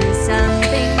drew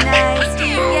something nice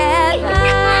together,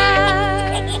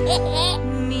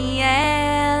 me and you.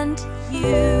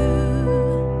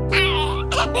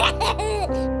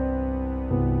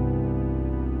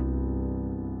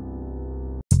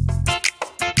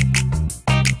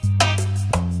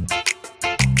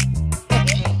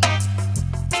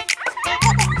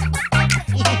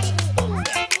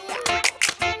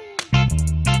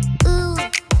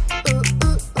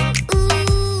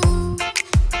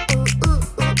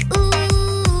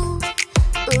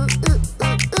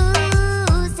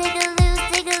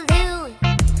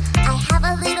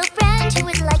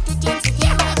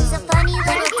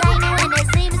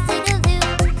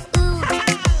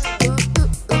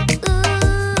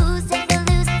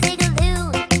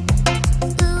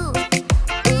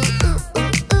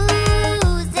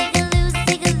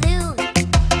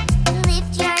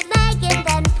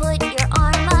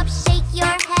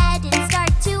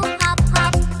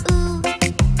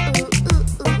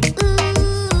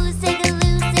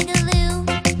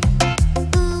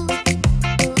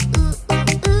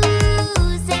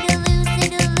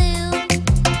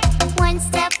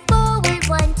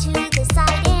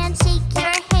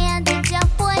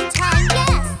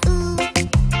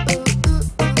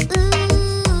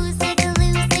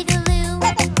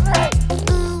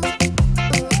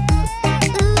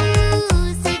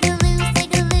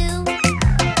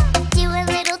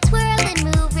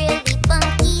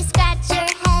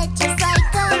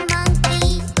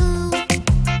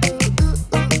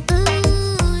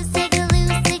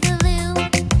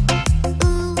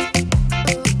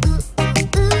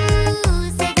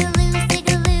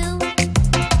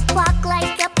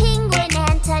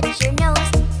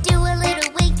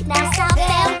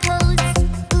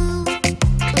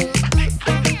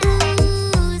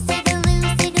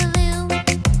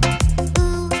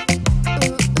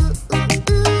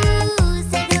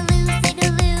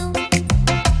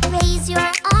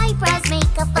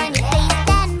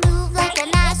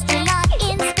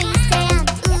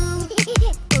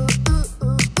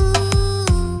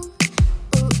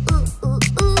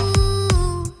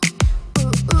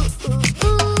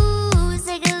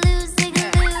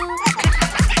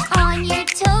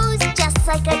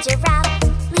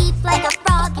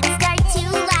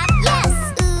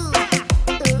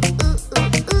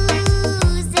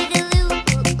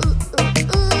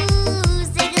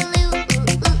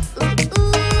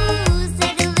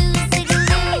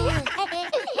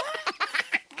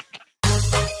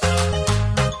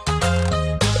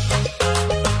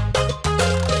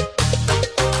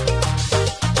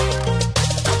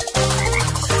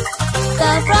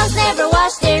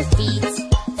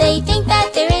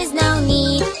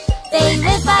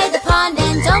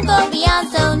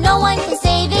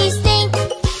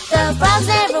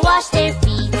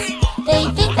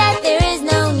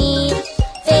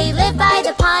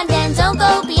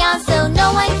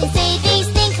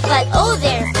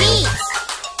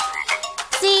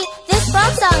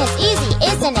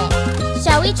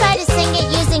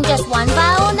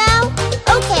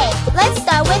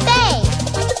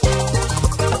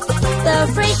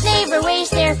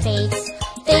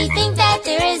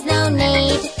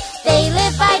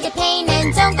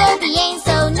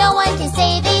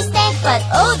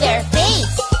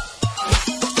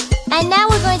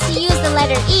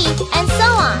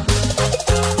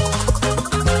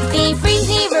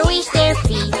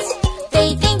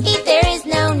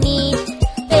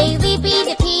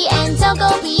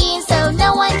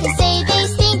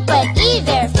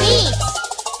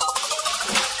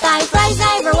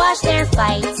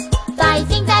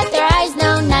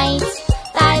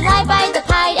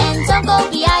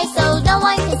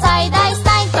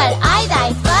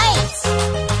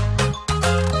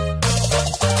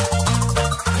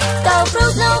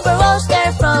 Frozen over, wash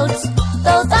their froze.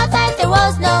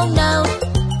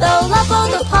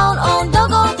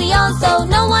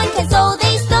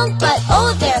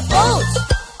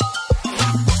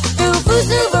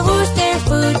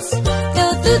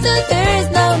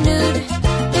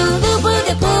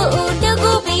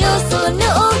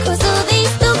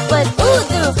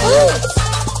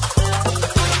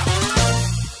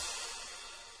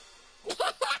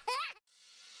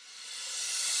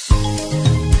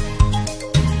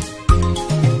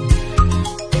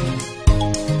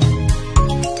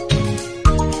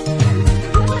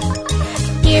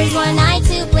 Here's one eye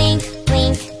to blink,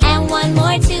 blink, and one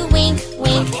more to wink,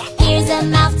 wink. Here's a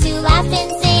mouth to laugh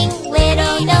and sing,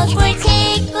 little nose for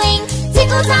tickling.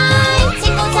 Tickle time,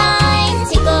 tickle time,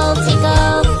 tickle,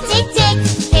 tickle, tick, tick.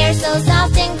 Hair so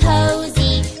soft and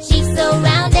cozy, cheeks so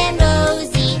round and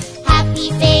rosy. Happy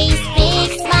face,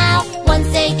 big smile, once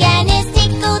again is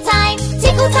tickle time.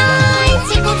 Tickle time,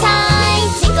 tickle time,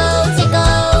 tickle,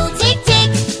 tickle, tick, tick.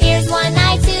 Here's one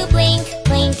eye to blink,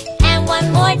 blink, and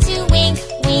one more to wink,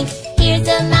 wink. Here's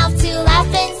a mouth to laugh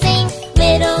and sing,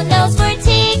 little nose for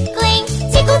tickling.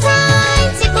 Tickle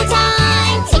time, tickle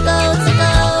time, tickle,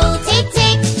 tickle, tick,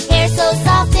 tick. Hair so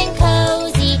soft and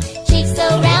cozy, cheeks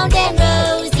so round and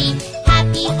rosy.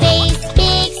 Happy face,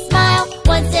 big smile,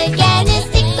 once again is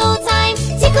tickle time.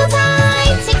 Tickle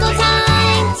time, tickle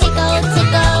time, tickle,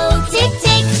 tickle, tick,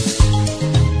 tick.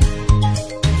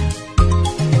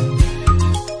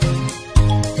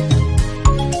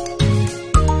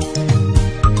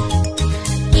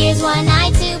 Here's one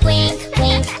eye to blink,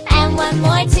 blink, and one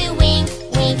more to wink,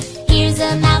 wink. Here's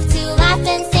a mouth to laugh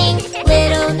and sing,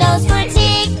 little nose for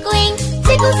tickling.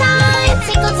 Tickle time,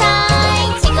 tickle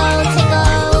time, tickle,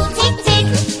 tickle, tick, tick.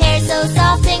 Hair so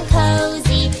soft and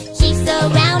cozy, cheeks so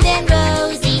round and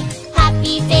rosy.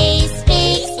 Happy face,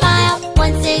 big smile,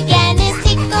 once again is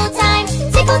tickle time.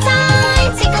 Tickle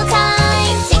time, tickle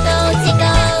time, tickle,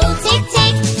 tickle, tick,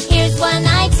 tick. Here's one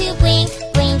eye to blink,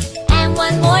 blink, and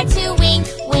one more to wink,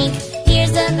 wink.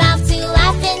 Here's a mouth to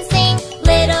laugh and sing,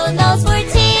 little nose for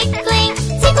tickling.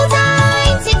 Tickle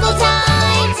time, tickle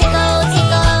time, tickle,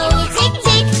 tickle, tick,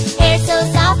 tick. Hair so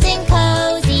soft and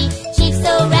cozy, cheeks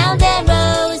so round and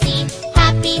rosy.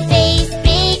 Happy face,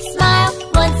 big smile,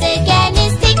 once again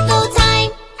is tickle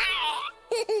time.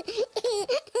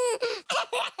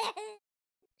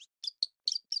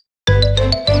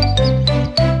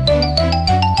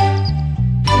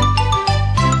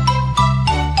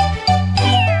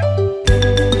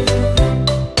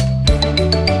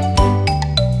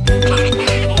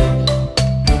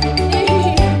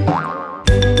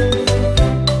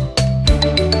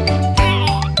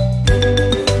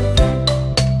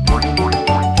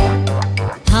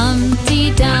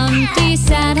 Humpty Dumpty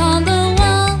sat on the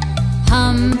wall.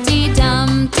 Humpty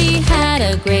Dumpty had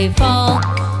a great fall.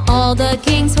 All the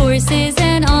king's horses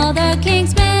and all the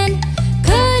king's men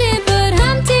couldn't put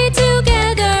Humpty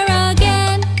together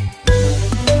again.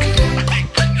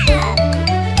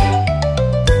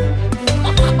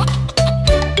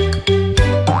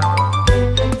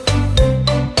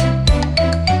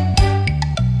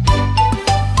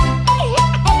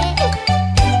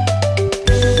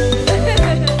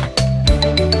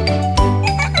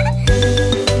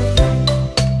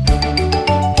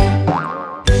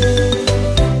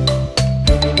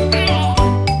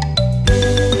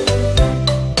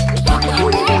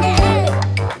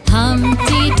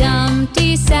 Humpty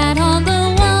Dumpty sat on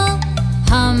the wall.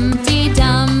 Humpty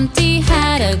Dumpty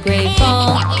had a great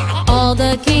fall. All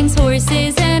the king's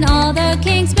horses and all the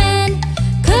king's men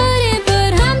couldn't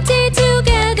put Humpty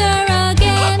together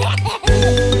again.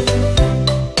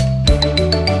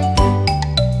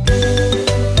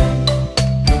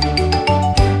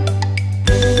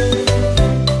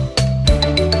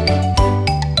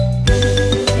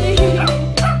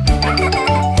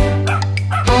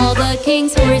 All the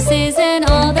king's horses and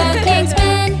all the king's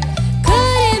men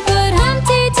couldn't put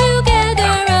Humpty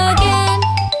together again.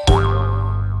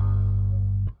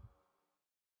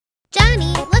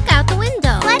 Johnny, look out the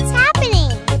window. What's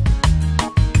happening?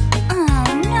 Oh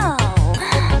no.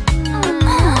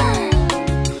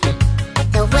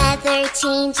 The weather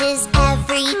changes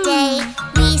every day.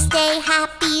 We stay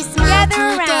happy, smile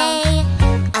today.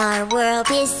 Our world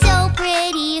is so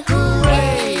pretty,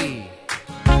 hooray!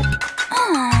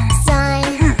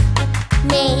 Sun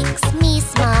makes me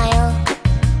smile.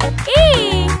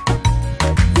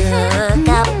 Look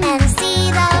up and see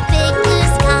the big blue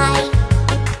sky.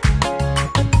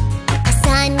 A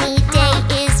sunny day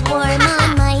is warm on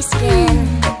my skin.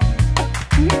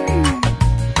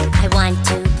 I want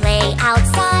to play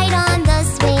outside on the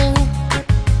swing.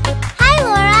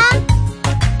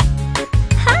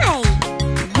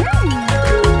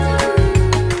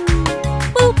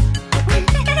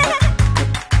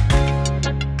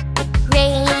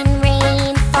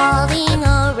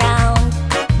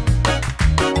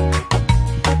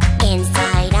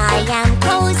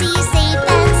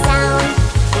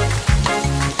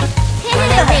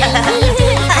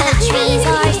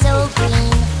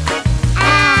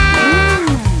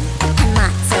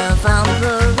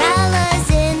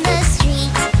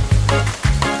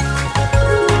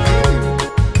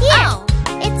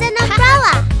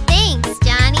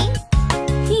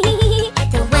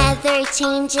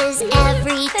 changes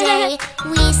every day.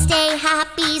 We stay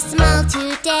happy, smile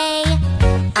today.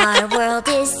 Our world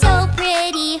is so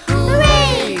pretty,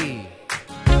 hooray!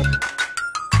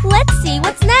 Let's see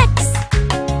what's next.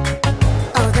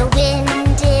 Oh, the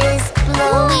wind is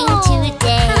blowing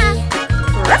today.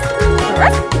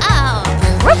 Oh,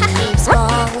 the leaves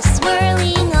fall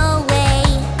swirling away.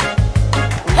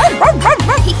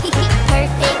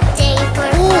 Perfect day for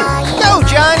flying. Go,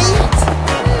 Johny!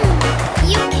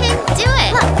 You can do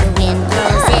it. The wind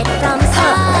blows it from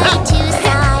side to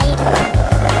side.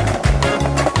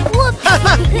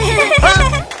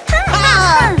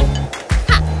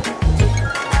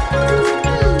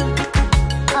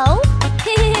 Oh.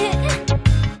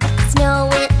 Snow,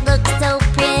 it looks so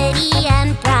pretty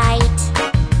and bright.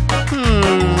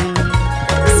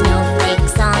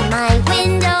 Snowflakes on my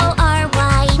window are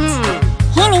white.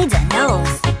 He needs a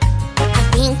nose. I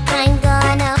think I'm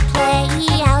gonna play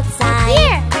outside.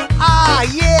 Here. Ah,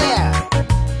 yeah!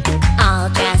 I'll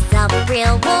dress up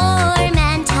real warm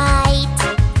and tight.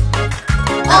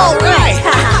 All right!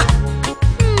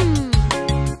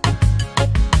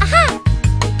 Aha!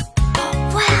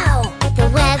 Wow! The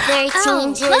weather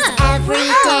changes every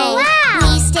day.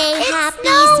 We stay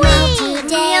happy, smile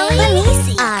today. Let me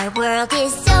see. Our world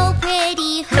is so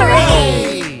pretty,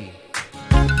 hooray!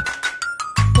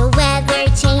 The weather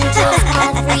changes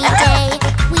every day.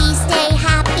 We stay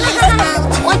happy, smile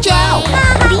today. Watch out!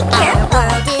 Be Our careful.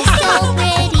 world is so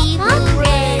pretty,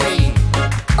 hooray!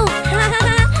 Oh.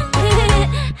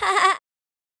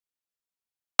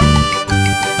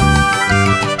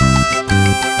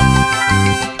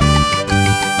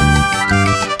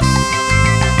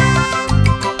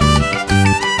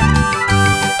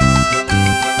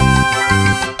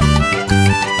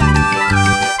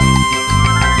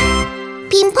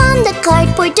 Ping-pong, the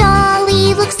cardboard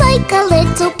dolly, looks like a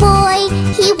little boy.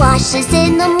 He washes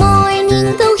in the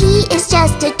morning, though he is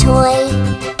just a toy.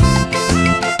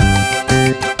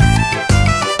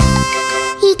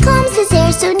 He combs his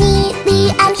hair so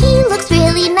neatly, and he looks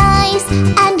really nice.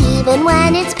 And even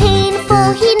when it's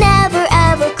painful, he never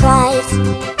ever cries.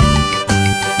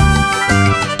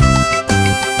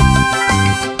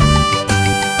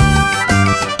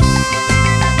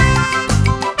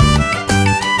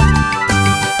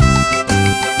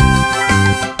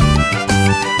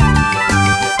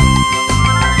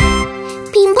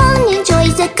 Ping-pong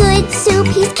enjoys a good soup.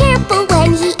 He's careful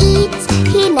when he eats.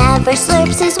 He never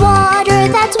slurps his water,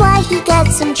 that's why he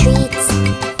gets some treats.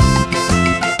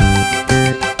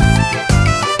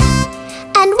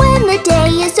 And when the day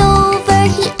is over,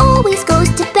 he always goes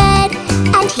to bed.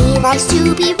 And he likes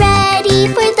to be ready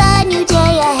for the new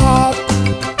day ahead.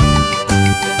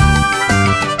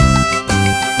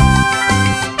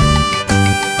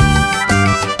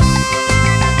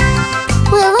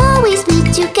 We'll always be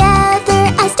together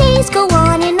as days go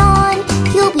on and on.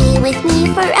 You'll be with me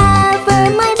forever,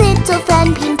 my little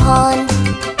friend Ping-pong.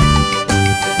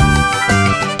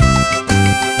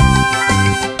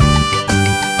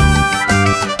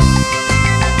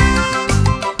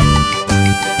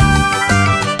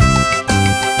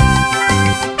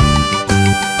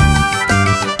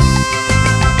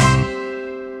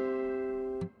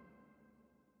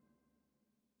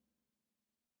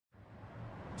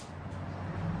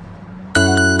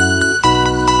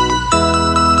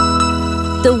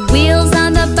 The wheels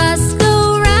on the bus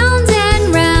go round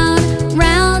and round,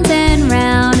 round and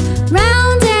round,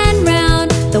 round and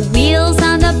round. The wheels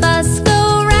on the bus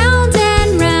go round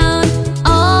and round,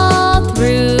 all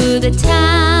through the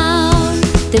town.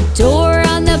 The door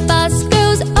on the bus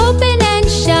goes open and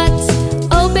shut,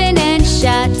 open and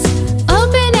shut,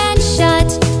 open and shut.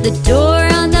 The door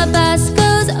on the bus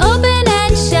goes open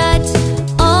and shut,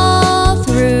 all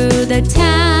through the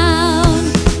town.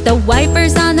 The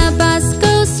wipers on the bus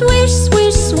go swish,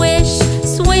 swish, swish,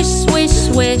 swish, swish,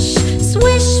 swish,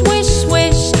 swish, swish,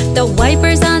 swish. The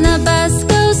wipers on the bus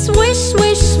go swish,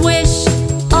 swish, swish,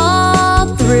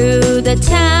 all through the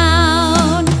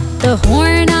town. The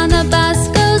horn on the bus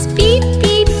goes beep,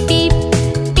 beep, beep,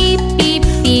 beep, beep,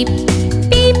 beep,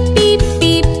 beep, beep,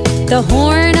 beep. The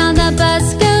horn on the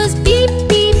bus goes beep,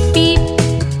 beep, beep,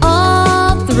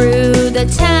 all through the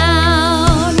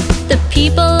town. The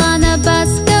people on the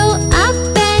bus go up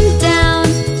and down,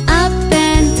 up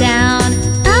and down,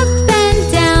 up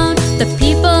and down. The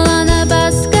people on the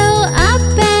bus go up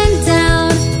and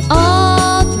down,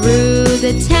 all through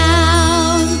the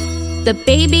town. The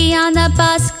baby on the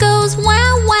bus goes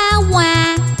wow,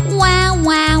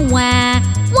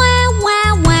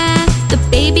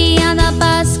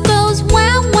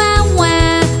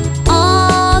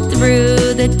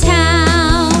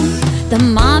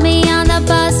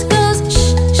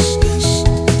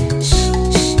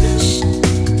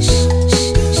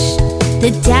 The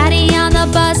daddy on the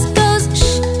bus goes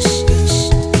shh, shh,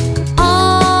 shh,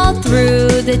 all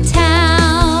through the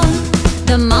town.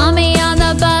 The mommy on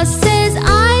the bus says,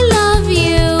 I love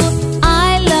you,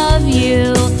 I love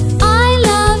you, I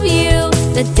love you.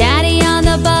 The daddy on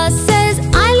the bus says,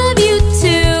 I love you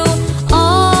too,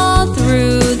 all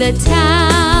through the town.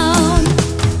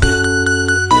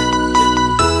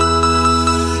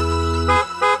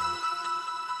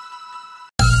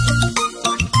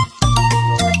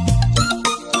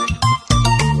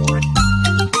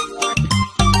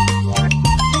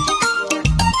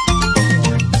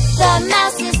 The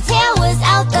mouse's tail was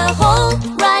out the hole,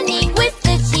 running with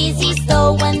the cheesy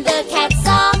stole. When the cat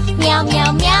saw meow,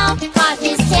 meow, meow, caught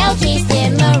his tail, chased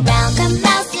him around. The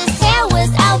mouse's tail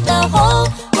was out the hole,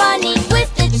 running with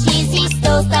the cheesy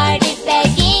stole. Started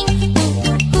begging, hoo,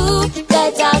 hoo, hoo. The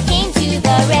dog came to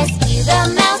the rescue. The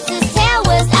mouse's tail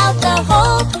was out the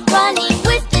hole, running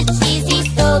with the cheesy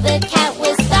stole. The cat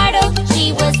was startled,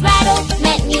 she was rattled,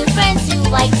 met new friends who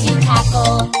liked to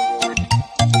cackle.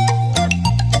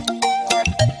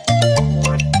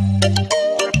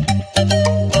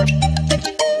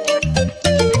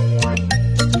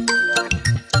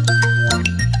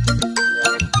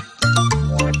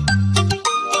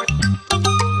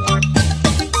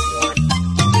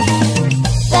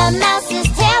 The mouse's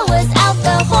tail was out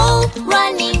the hole,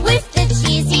 running with the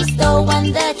cheesy stole.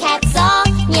 When the cat saw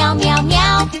meow, meow,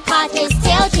 meow, caught his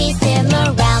tail, chased him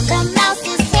around. The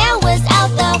mouse's tail was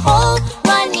out the hole,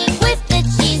 running with the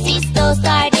cheesy stole.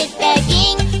 Started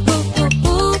begging, hoo, hoo,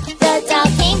 hoo. The dog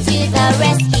came to the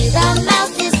rescue. The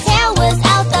mouse's tail was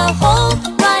out the hole,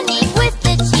 running with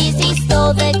the cheesy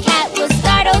stole. The cat was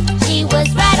startled, she was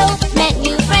rattled, met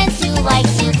new friends who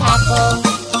liked to cackle.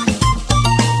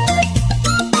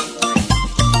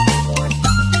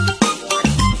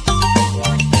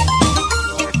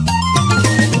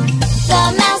 The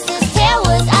mouse's tail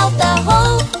was out the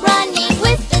hole, running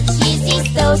with the cheesy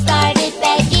stole. Started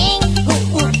begging, hoo,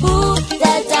 hoo, hoo.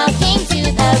 The dog came to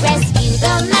the rescue.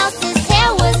 The mouse's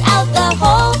tail was out the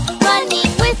hole,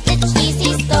 running with the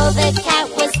cheesy stole. The cat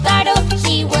was startled,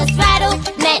 she was rattled,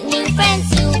 met new friends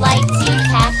who liked to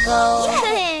cackle.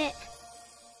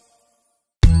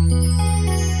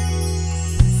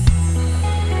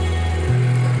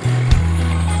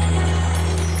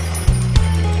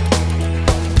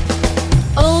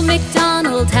 Old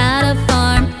MacDonald had a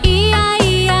farm,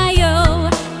 E-I-E-I-O.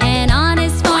 And on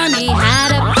his farm he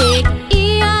had a pig,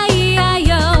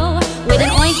 E-I-E-I-O. With an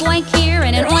oink oink here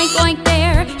and an oink oink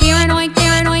there, here an oink,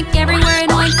 there an oink, everywhere an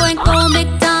oink oink. Old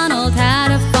MacDonald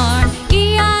had a farm,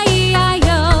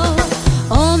 E-I-E-I-O.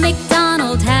 Old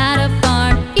MacDonald had a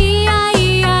farm,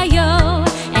 E-I-E-I-O.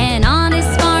 And on his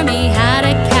farm he had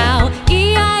a cow,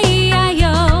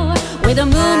 E-I-E-I-O. With a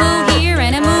moo moo here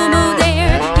and a moo moo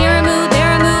there, here a moo,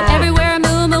 there a moo, everywhere a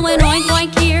moo moo. An oink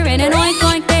oink here and an oink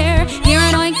oink there, here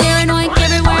an oink, there an oink,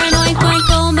 everywhere an oink oink.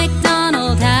 Old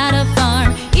MacDonald had a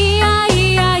farm,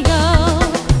 E-I-E-I-O.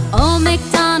 Old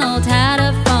MacDonald had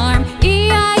a farm,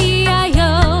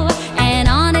 E-I-E-I-O. And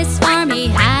on his farm he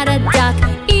had a duck,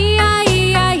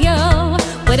 E-I-E-I-O.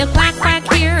 With a quack quack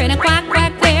here and a quack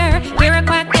quack there, here a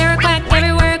quack, there a quack,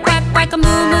 everywhere a quack quack. A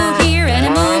moo moo here and a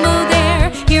moo moo there,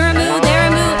 here a moo, there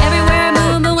a moo, everywhere a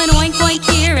moo moo. An oink oink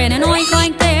here and an oink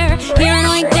oink there, here an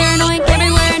oink, there an oink,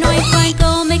 everywhere an oink oink.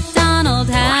 Old MacDonald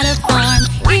had a farm,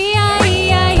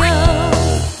 E-I-E-I-O.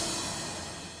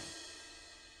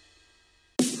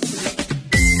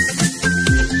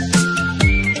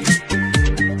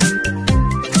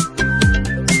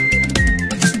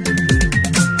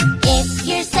 If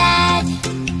you're sad,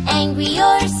 angry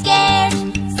or scared,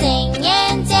 sing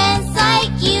and dance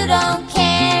like you don't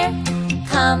care.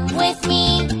 Come with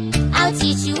me, I'll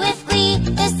teach you with glee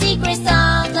the secret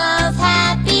song of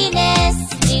happiness.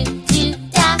 Do do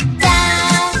da da,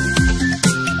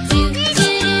 do do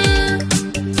do,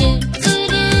 do do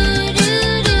do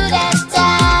do da da,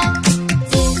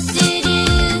 do do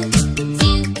do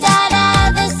da da.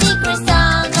 The secret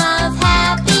song of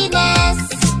happiness.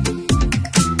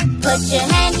 Put your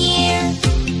hand here,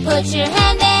 put your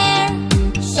hand there,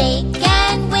 shake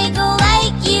and wiggle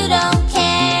like you don't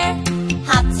care.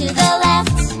 Hop to the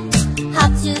left,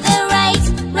 hop to the right,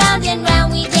 round and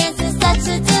round we dance in such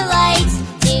a delight.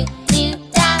 Do do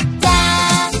da da,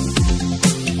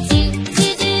 do do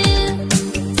do,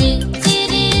 do do do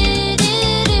do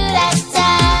do da da,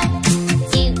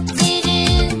 do do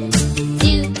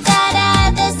do da da.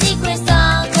 The secret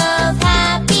song of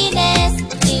happiness.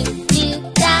 Do do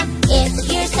da. If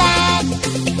you're sad,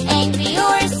 angry or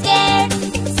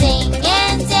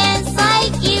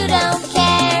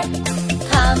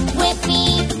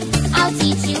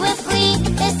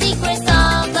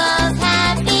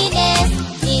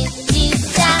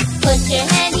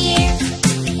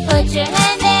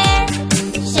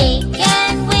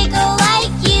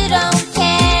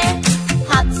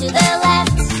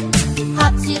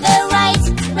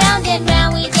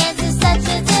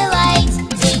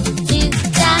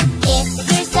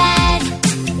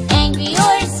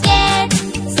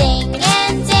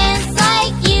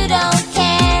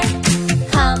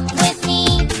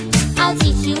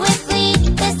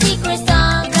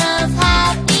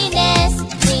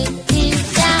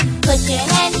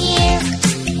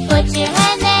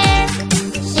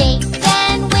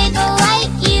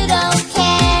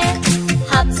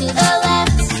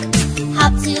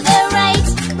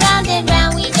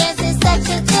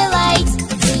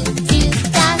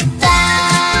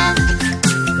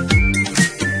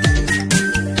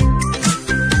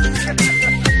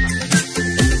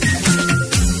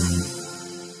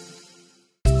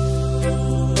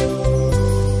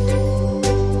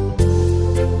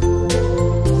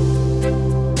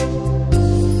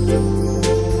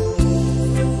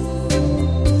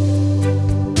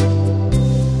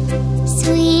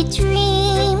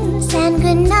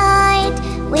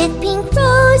with pink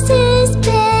roses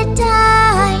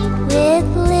bedight, with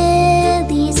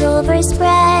lilies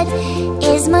overspread,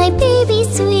 is my baby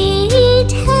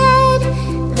sweet head.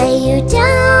 Lay you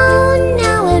down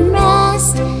now and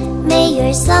rest, may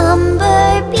your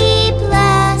slumber be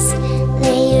blessed.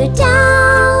 Lay you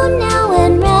down now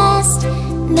and rest,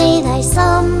 may thy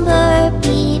slumber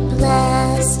be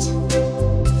blessed.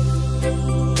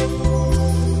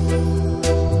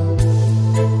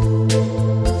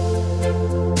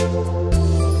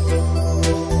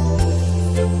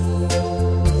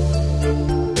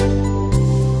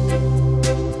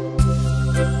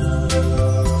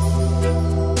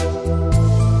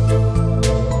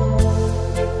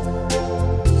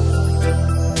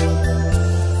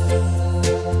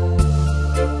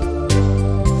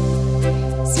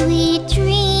 Sweet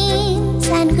dreams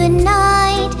and good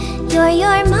night, you're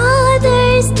your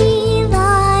mother's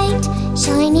delight.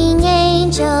 Shining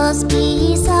angels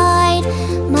beside,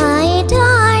 my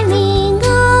darling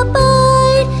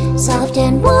abide. Soft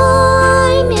and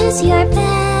warm is your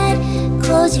bed,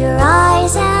 close your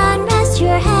eyes and rest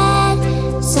your head.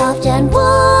 Soft and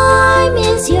warm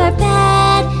is your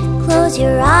bed, close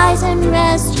your eyes and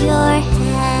rest your head.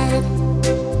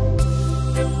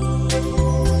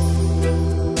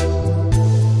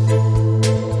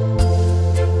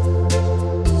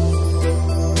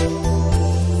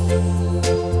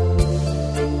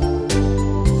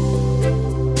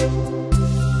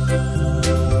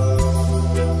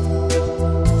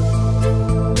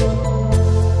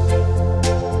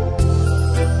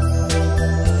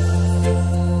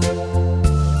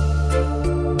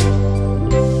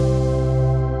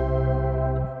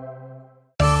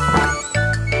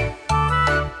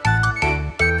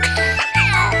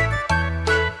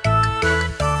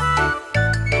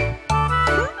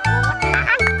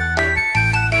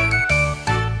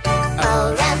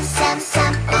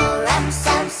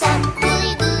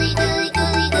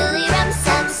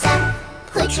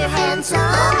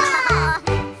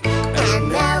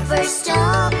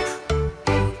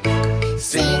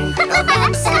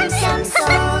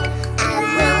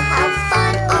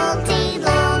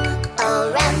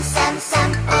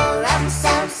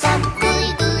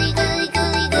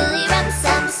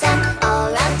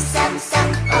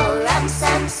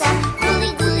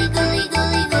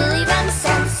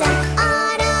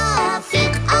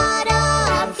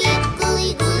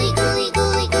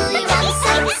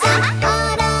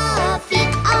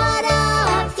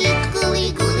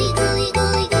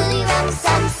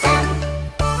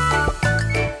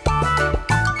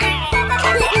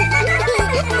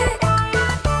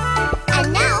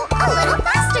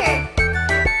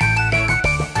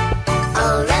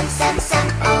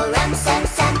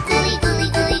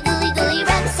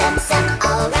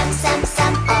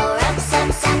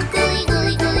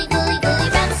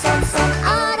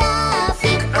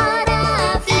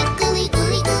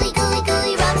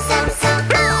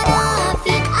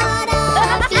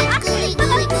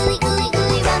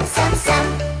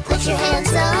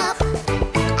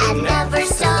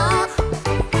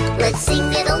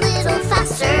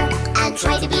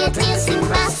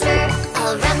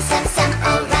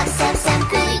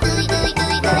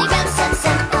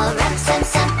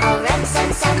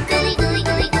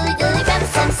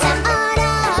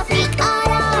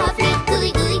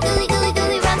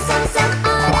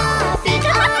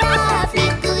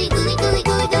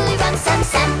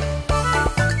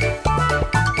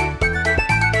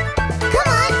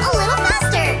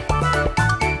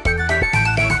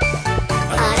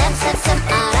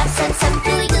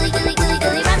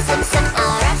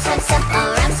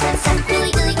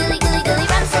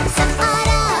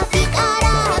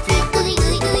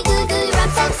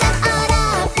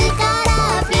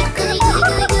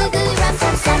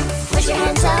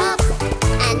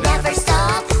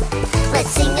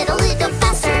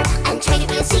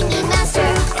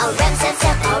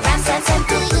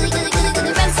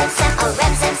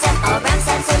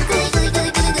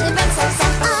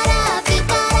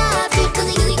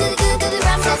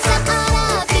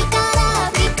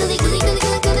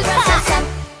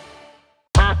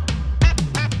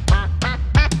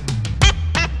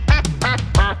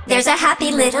 There's a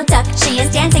happy little duck, she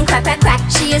is dancing quack, quack, quack.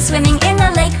 She is swimming in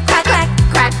the lake, quack, quack,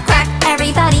 quack, quack.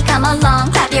 Everybody come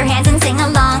along, clap your hands and sing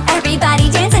along. Everybody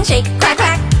dance and shake, quack,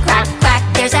 quack, quack, quack.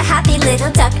 There's a happy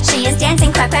little duck, she is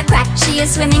dancing quack, quack, quack. She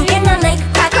is swimming in the lake,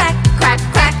 quack, quack, quack,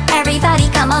 quack. Everybody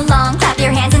come along, clap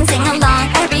your hands and sing along.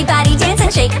 Everybody dance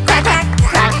and shake, quack, quack,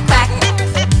 quack, quack.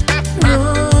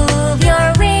 Move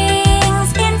your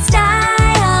wings in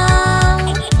style.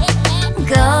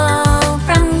 Go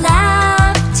from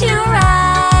left to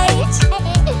right.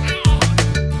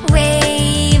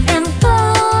 Wave and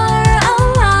pull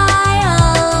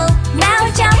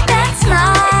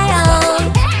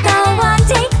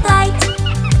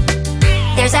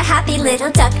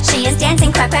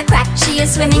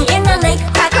is swimming in the lake.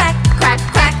 Quack, quack, quack,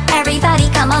 quack. Everybody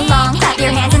come along, clap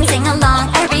your hands and sing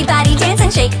along. Everybody dance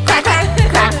and shake. Quack, quack,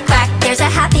 quack, quack. There's a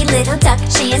happy little duck.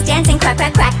 She is dancing. Quack,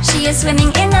 quack, quack. She is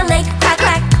swimming in the lake. Quack,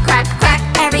 quack, quack, quack.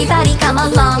 Everybody come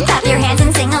along, clap your hands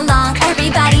and sing along.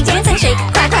 Everybody dance and shake.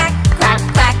 Quack, quack, quack,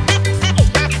 quack.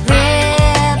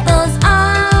 Ripples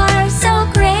are so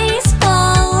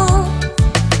graceful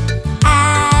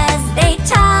as they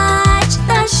touch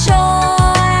the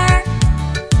shore.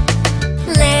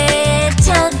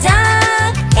 Little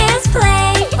duck is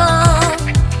playful,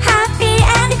 happy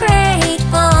and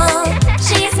grateful.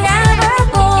 She's never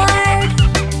bored.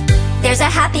 There's a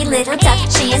happy little duck.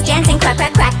 She is dancing. Quack,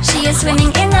 quack, quack. She is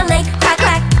swimming in the lake. Quack,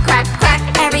 quack, quack, quack.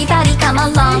 Everybody come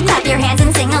along, clap your hands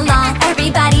and sing along.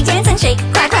 Everybody dance and shake.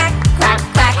 Quack, quack, quack,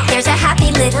 quack. There's a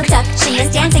happy little duck. She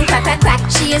is dancing. Quack, quack, quack.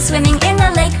 She is swimming in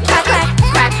the lake. Quack, quack,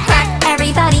 quack, quack.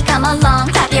 Everybody come along,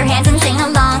 clap your hands and sing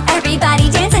along. Everybody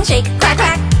dance and shake. Quack,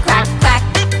 quack, quack, quack.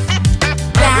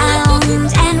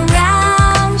 Round and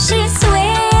round she's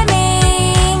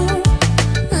swimming,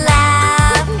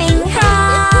 laughing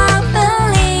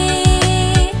happily.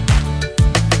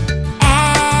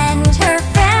 And her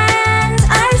friends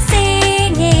are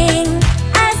singing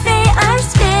as they are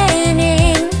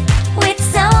spinning with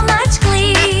so much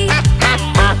glee.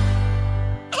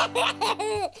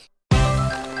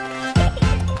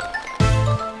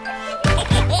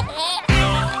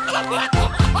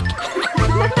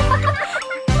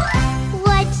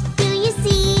 What do you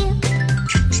see?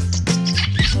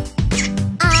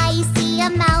 I see a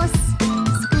mouse.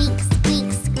 Squeak, squeak,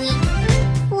 squeak.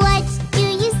 What do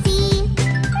you see?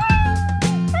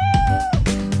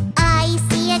 I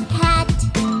see a cat.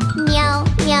 Meow,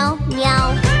 meow, meow.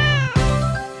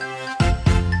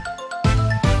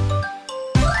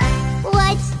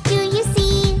 What do you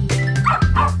see?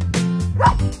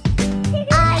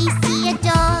 I see a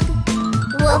dog.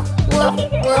 Woof, woof,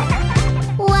 woof.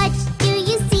 What do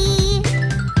you see?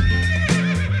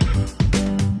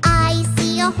 I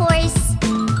see a horse.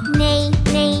 Neigh,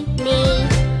 neigh, neigh.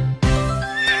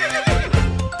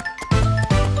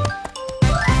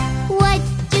 What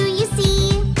do you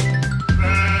see?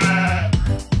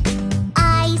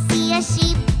 I see a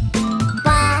sheep.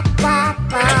 Ba, ba,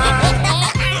 ba.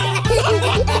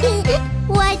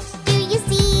 What do you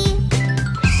see?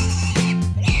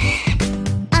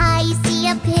 I see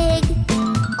a pig.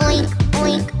 Oink,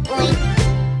 oink, oink.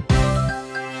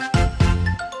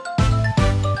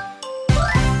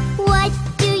 What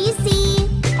do you see?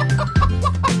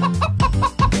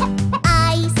 I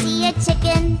see a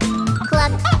chicken.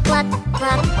 Cluck, cluck,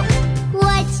 cluck.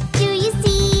 What do you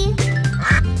see?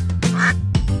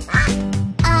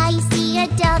 I see a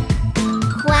duck.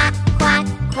 Quack, quack,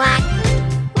 quack.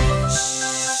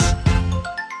 Shh.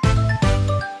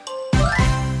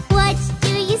 What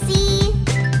do you see?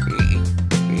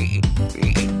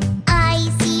 I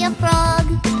see a frog.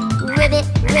 Ribbit,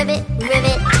 ribbit,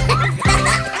 ribbit.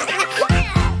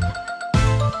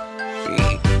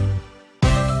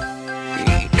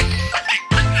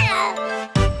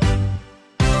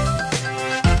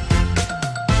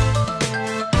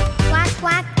 Quack,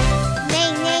 quack.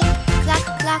 Neigh, neigh. Cluck,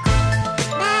 cluck.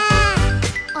 Bah.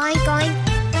 Oink, oink.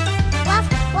 Woof,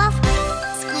 woof.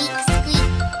 Squeak, squeak.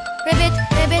 Ribbit,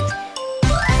 ribbit.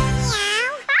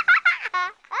 Meow.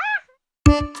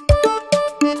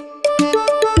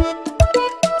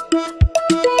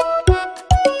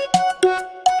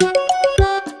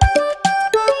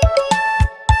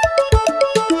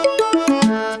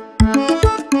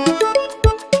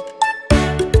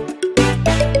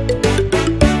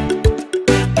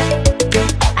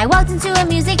 I walked into a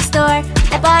music store.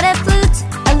 I bought a flute,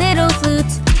 a little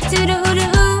flute.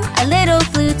 Toot-a-oo-a-oo, a little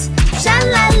flute.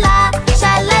 Sha-la-la,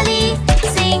 sha-la-lee.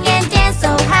 Sing and dance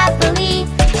so happily.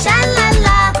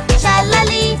 Sha-la-la,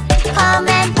 sha-la-lee. Come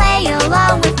and play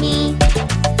along with me.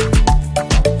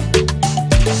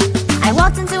 I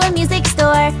walked into a music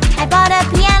store. I bought a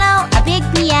piano, a big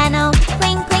piano.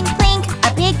 Clink, clink, clink,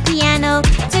 a big piano.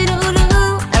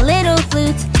 Toot-a-oo-a-oo, a little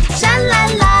flute.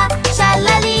 Sha-la-la,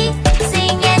 sha-la-lee.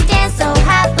 Sing and dance so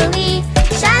happily.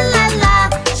 Sha-la-la,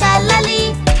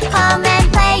 sha-la-lee. Come and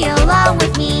play along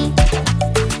with me.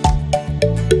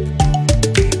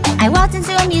 I walked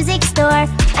into a music store.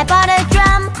 I bought a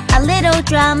drum, a little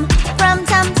drum. From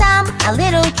tum-tum, a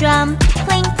little drum.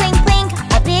 Clink, clink, clink,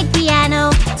 a big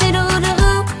piano.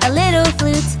 Toot-a-oo-a-oo, a little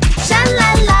flute.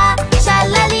 Sha-la-la,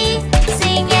 sha-la-lee.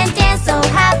 Sing and dance so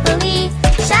happily.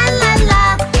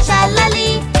 Sha-la-la,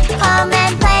 sha-la-lee. Come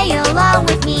and play along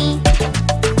with me.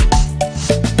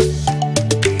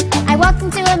 I walked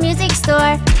into a music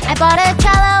store. I bought a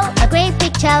cello, a great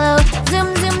big cello.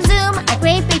 Zoom, zoom, zoom, a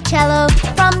great big cello.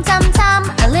 From tum-tum,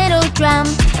 drum.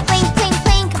 Clink, clink,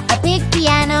 clink, a big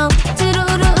piano.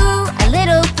 Toodle-oo-oo, a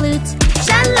little flute.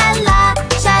 Sha-la-la,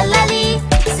 sha-la-lee,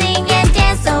 sing and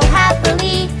dance so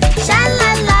happily.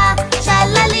 Sha-la-la,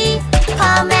 sha-la-lee,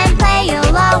 come and play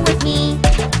along with me.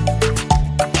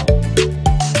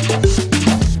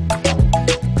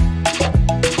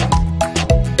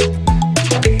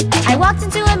 I walked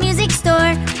into a music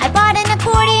store. I bought an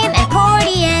accordion,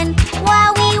 accordion.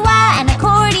 Wah-wee-wah, an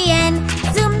accordion.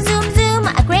 Zoom, zoom, zoom,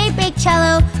 a great big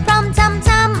cello.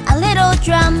 Rum-tum-tum, a little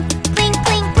drum. Clink,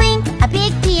 clink, clink, a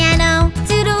big piano.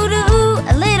 Toodle-oo-oo,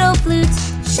 a little flute.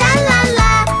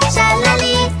 Sha-la-la,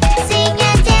 sha-la-lee, sing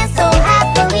and dance so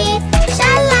happily.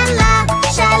 Sha-la-la,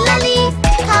 sha-la-lee,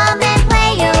 come and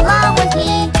play along with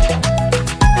me.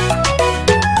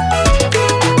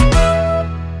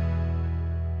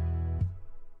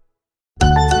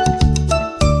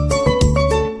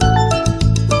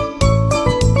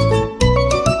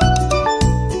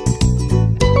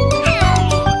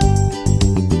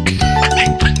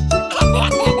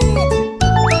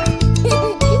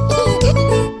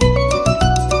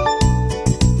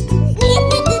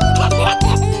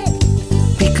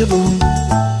 Peekaboo,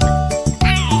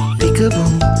 peekaboo.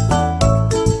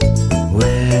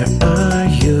 Where are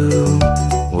you?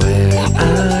 Where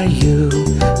are you?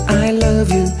 I love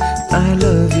you, I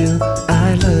love you,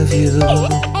 I love you.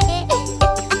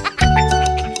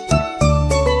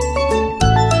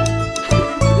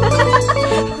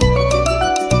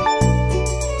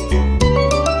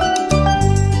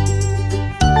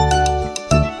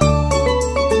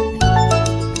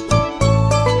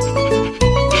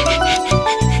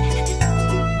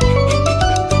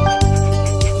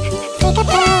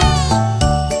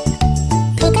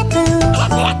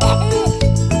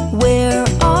 Where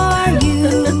are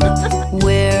you?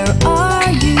 Where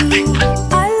are you?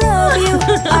 I love you,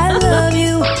 I love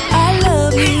you, I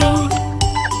love you.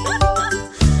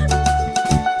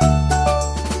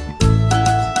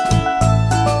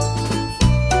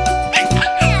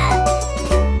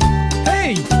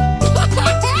 Hey!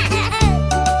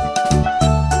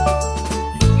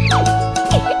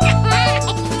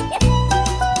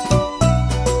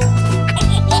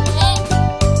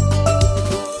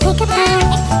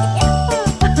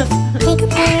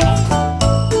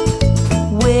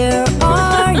 Where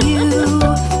are you?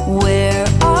 Where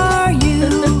are you?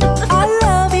 I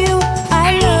love you,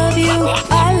 I love you,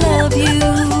 I love you.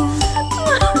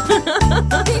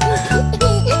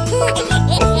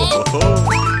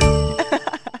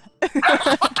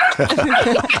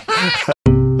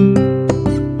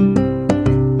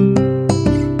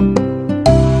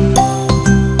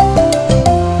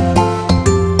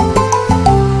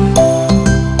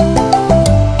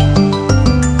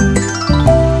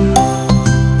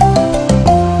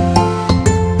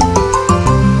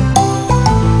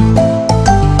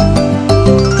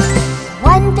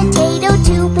 One potato,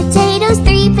 two potatoes,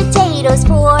 three potatoes,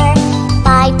 four.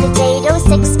 5 potatoes,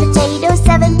 6 potatoes,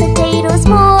 7 potatoes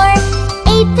more.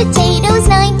 8 potatoes,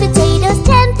 9 potatoes,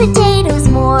 10 potatoes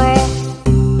more.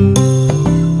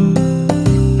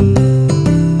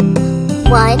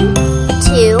 1,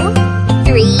 2,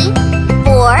 3,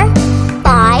 4,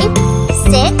 5,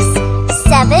 6,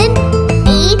 7,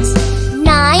 8,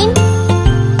 9,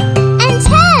 and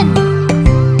 10.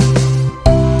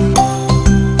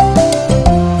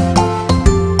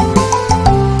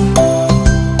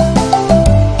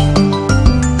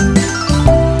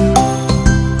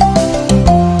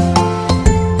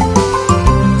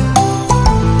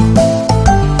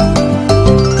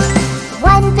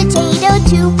 One potato,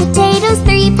 two potatoes,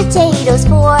 three potatoes,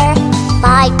 four.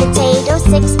 5 potatoes,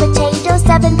 6 potatoes,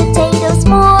 7 potatoes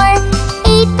more.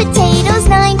 8 potatoes,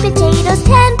 9 potatoes,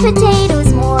 10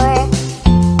 potatoes more.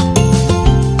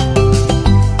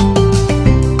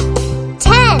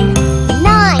 10,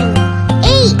 9,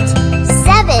 8,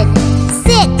 7,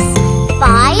 6,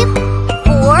 5,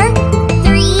 4,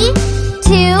 3,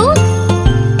 2,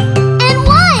 and 1.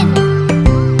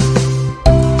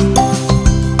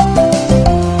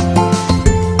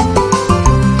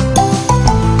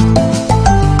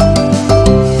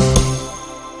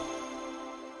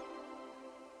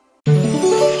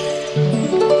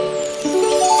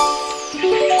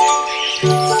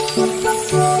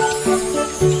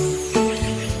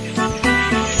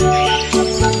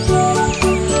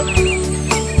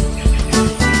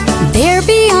 There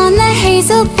beyond the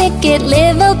hazel thicket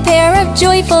live a pair of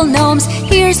joyful gnomes.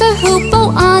 Here's a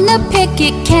hoopoe on a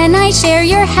picket. Can I share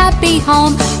your happy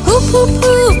home? Hoop, hoop,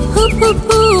 hoop, hoop, hoop,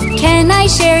 hoop. Can I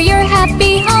share your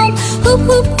happy home? Hoop,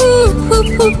 hoop, hoop, hoop,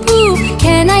 hoop, hoop.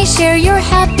 Can I share your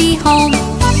happy home?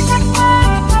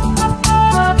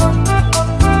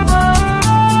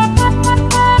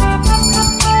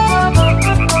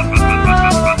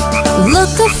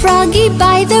 Look, a froggy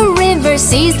by the river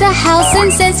sees the house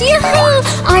and says, "Yoo-hoo!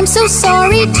 I'm so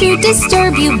sorry to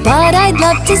disturb you, but I'd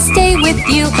love to stay with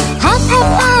you. Hop, hop,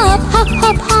 hop, hop,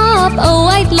 hop, hop. Oh,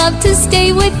 I'd love to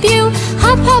stay with you.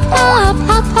 Hop, hop, hop,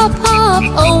 hop, hop, hop.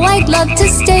 Oh, I'd love to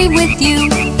stay with you."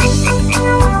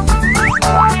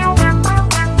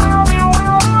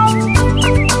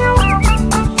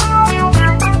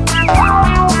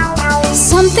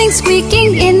 Something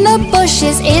squeaking in the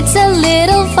bushes, it's a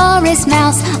little forest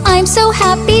mouse. I'm so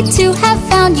happy to have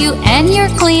found you and your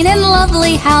clean and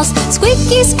lovely house.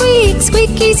 Squeaky squeak,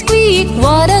 squeaky squeak,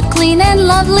 what a clean and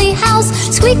lovely house.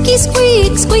 Squeaky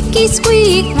squeak, squeaky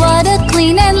squeak, what a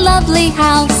clean and lovely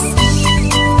house.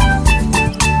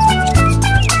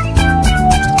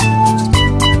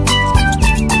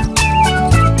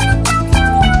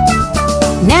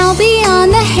 Now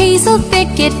beyond the hazel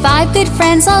thicket, 5 good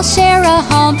friends all share a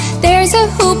home. There's a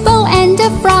hoopoe and a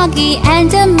froggy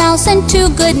and a mouse and 2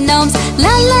 good gnomes.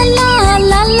 La la la,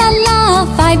 la la la,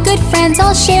 5 good friends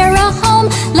all share a home.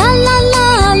 La la la,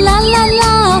 la la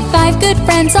la, 5 good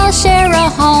friends all share a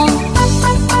home.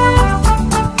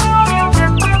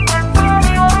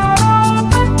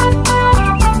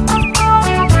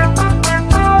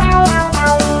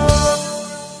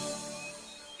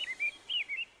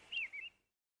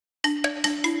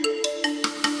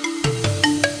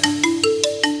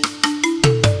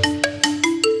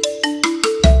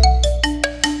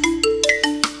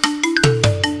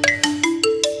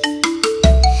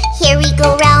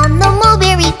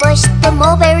 The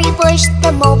mulberry bush,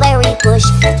 the mulberry bush.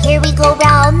 Here we go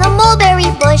round the mulberry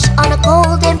bush on a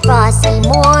cold and frosty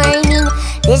morning.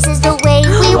 This is the way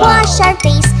we wash our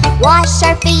face, wash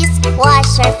our face,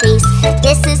 wash our face.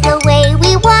 This is the way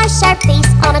we wash our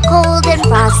face on a cold and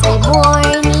frosty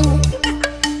morning.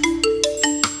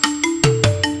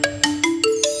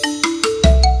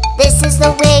 This is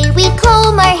the way we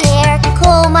comb our hair,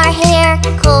 comb our hair,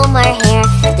 comb our hair.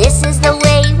 This is the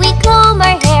way we comb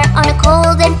our hair on a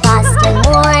cold and frosty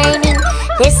morning.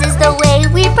 This is the way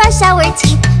we brush our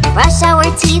teeth, brush our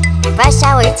teeth, brush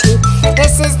our teeth.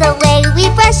 This is the way we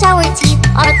brush our teeth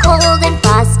on a cold and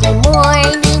frosty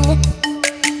morning.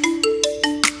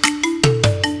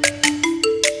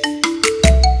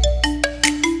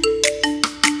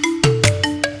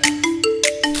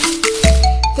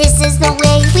 This is the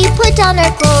way we put on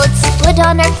our clothes, put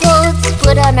on our clothes,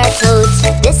 put on our clothes.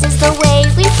 This is the way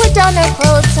we put on our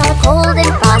clothes on a cold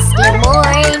and frosty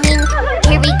morning.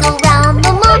 Here we go round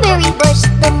the mulberry bush,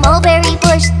 the mulberry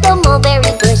bush, the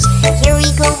mulberry bush. Here we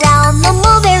go round the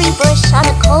mulberry bush on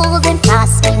a cold and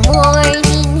frosty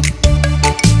morning.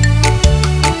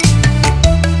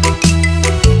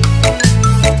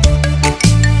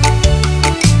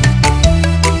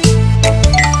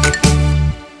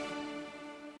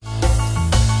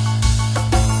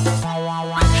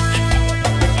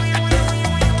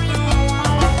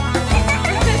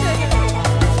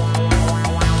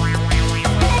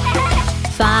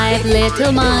 Five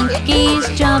little monkeys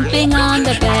jumping on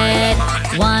the bed.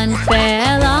 One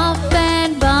fell off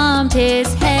and bumped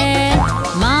his head.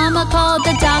 Mama called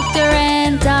the doctor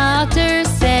and doctor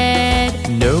said,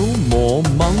 "No more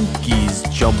monkeys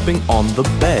jumping on the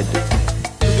bed."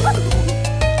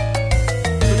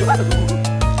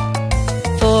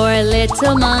 4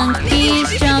 little monkeys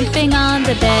jumping on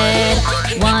the bed.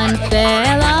 One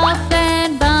fell off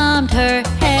and bumped her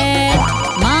head.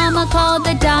 Mama called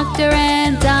the doctor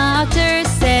and doctor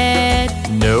said,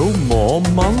 "No more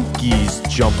monkeys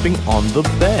jumping on the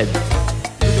bed."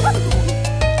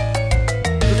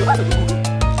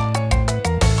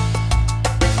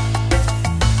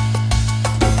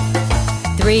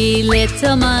 3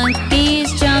 little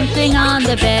monkeys jumping on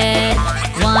the bed.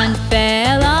 One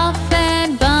fell off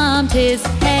and bumped his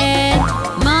head.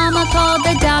 Mama called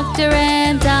the doctor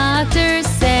and doctor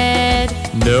said,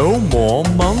 "No more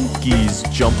monkeys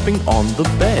jumping on the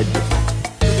bed."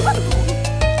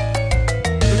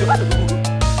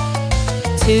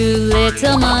 2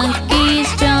 little monkeys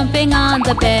jumping on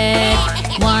the bed.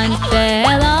 One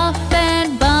fell off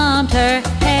and bumped her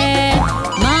head.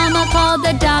 Mama called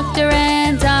the doctor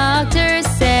and doctor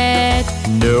said,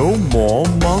 "No more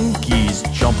monkeys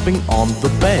jumping on the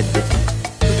bed."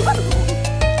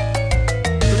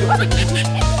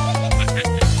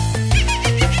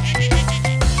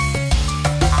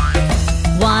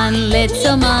 1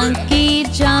 little monkey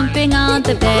jumping on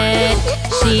the bed.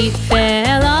 She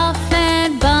fell off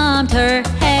and bumped her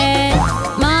head.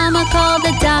 Mama called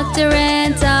the doctor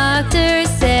and doctor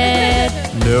said,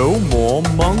 "No more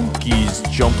monkeys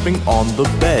jumping on the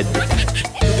bed."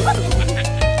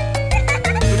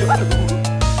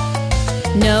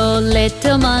 No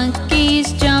little monkeys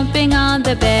jumping on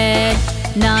the bed.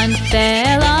 None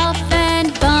fell off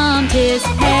and bumped his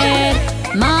head.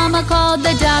 Mama called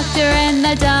the doctor and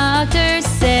the doctor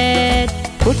said,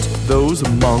 Put those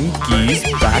monkeys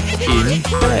back in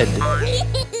bed.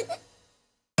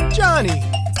 Johnny!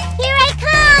 Here I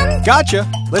come! Gotcha!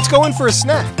 Let's go in for a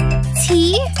snack.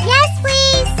 Tea? Yes,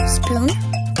 please! Spoon?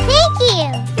 Thank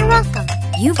you! You're welcome.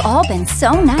 You've all been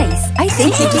so nice. I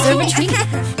think you deserve a treat.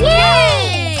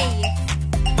 Yay!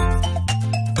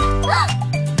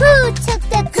 Who took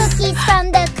the cookies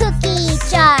from the cookie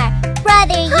jar?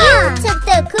 Brother, you took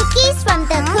the cookies from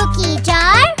the cookie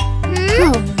jar?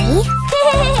 Who, me?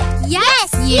 Yes,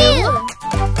 you!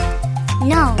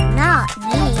 No, not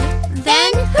me.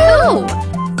 Then who?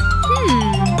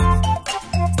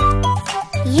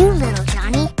 You, little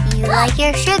Johnny. You like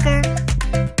your sugar.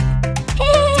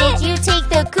 Did you take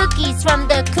the cookies from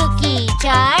the cookie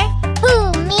jar?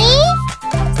 Who, me?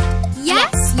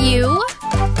 Yes, you.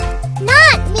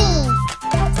 Not me.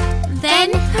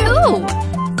 Then who?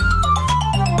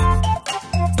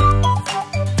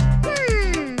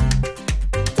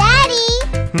 Daddy,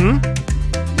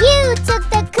 you took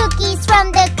the cookies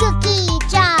from the cookie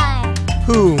jar.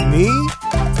 Who, me?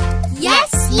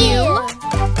 Yes, you.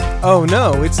 Oh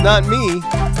no, it's not me.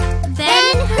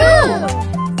 Then who?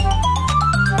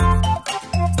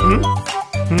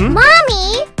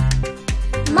 Mommy?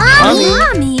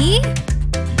 Mommy?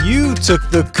 You took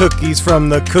the cookies from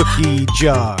the cookie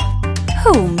jar.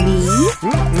 Who, me?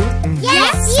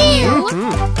 Yes, you.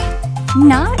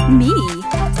 Not me.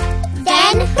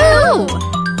 Then who?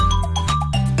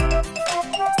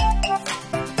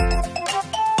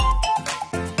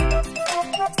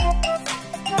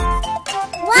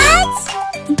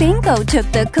 What? Bingo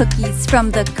took the cookies from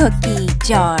the cookie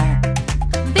jar.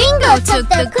 Bingo took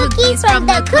the cookies from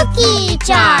the cookie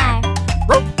jar.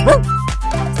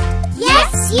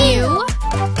 Yes, you.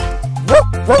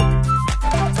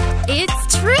 It's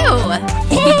true.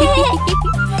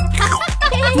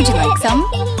 Would you like some?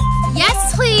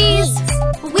 Yes, please.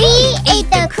 We ate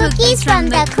the cookies from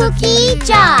the cookie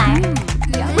jar.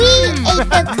 We ate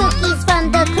the cookies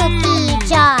from the cookie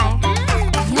jar.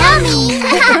 Yummy!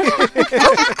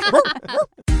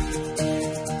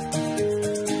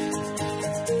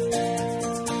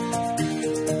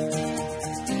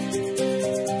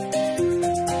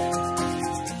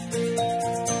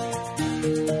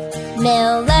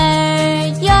 Miller,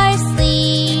 you're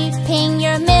sleeping.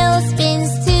 Your mill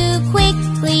spins too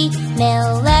quickly.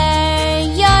 Miller,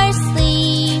 you're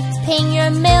sleeping. Your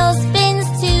mill spins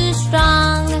too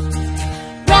strong.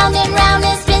 Round and round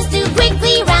it spins too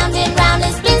quickly. Round and round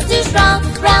it spins too strong.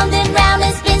 Round and round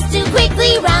it spins too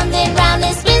quickly. Round and round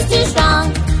it spins too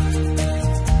strong.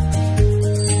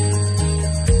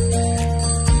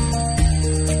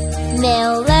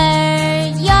 Miller,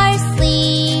 you're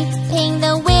sleeping.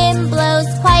 The wind blows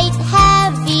quite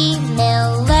heavy.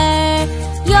 Miller,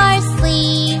 you're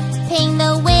sleeping.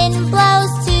 The wind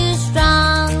blows too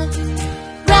strong.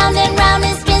 Round and round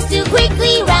it spins too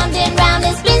quickly. Round and round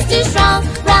it spins too strong.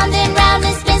 Round and round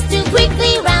it spins too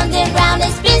quickly. Round and round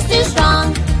it spins too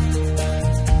strong.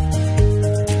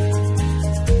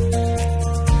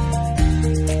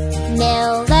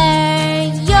 Miller,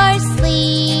 you're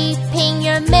sleeping.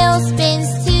 Your mill spins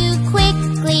too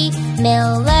quickly.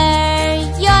 Miller,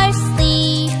 you're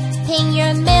sleeping.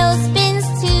 Your mill spins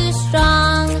too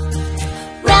strong.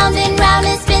 Round and round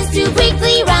it spins too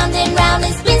quickly. Round and round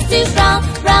it spins too strong.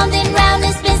 Round and round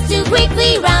it spins too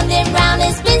quickly. Round and round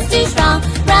it spins too strong.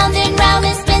 Round and round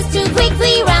it spins too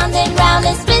quickly. Round and round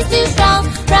it spins too strong.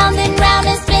 Round and round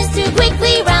it spins too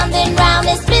quickly. Round and round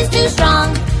it spins too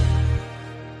strong.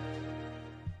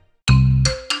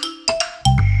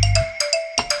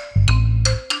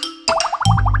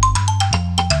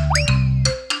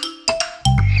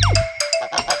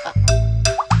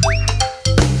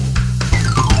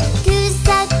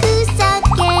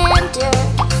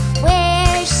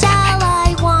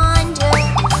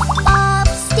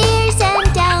 Upstairs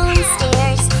and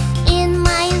downstairs,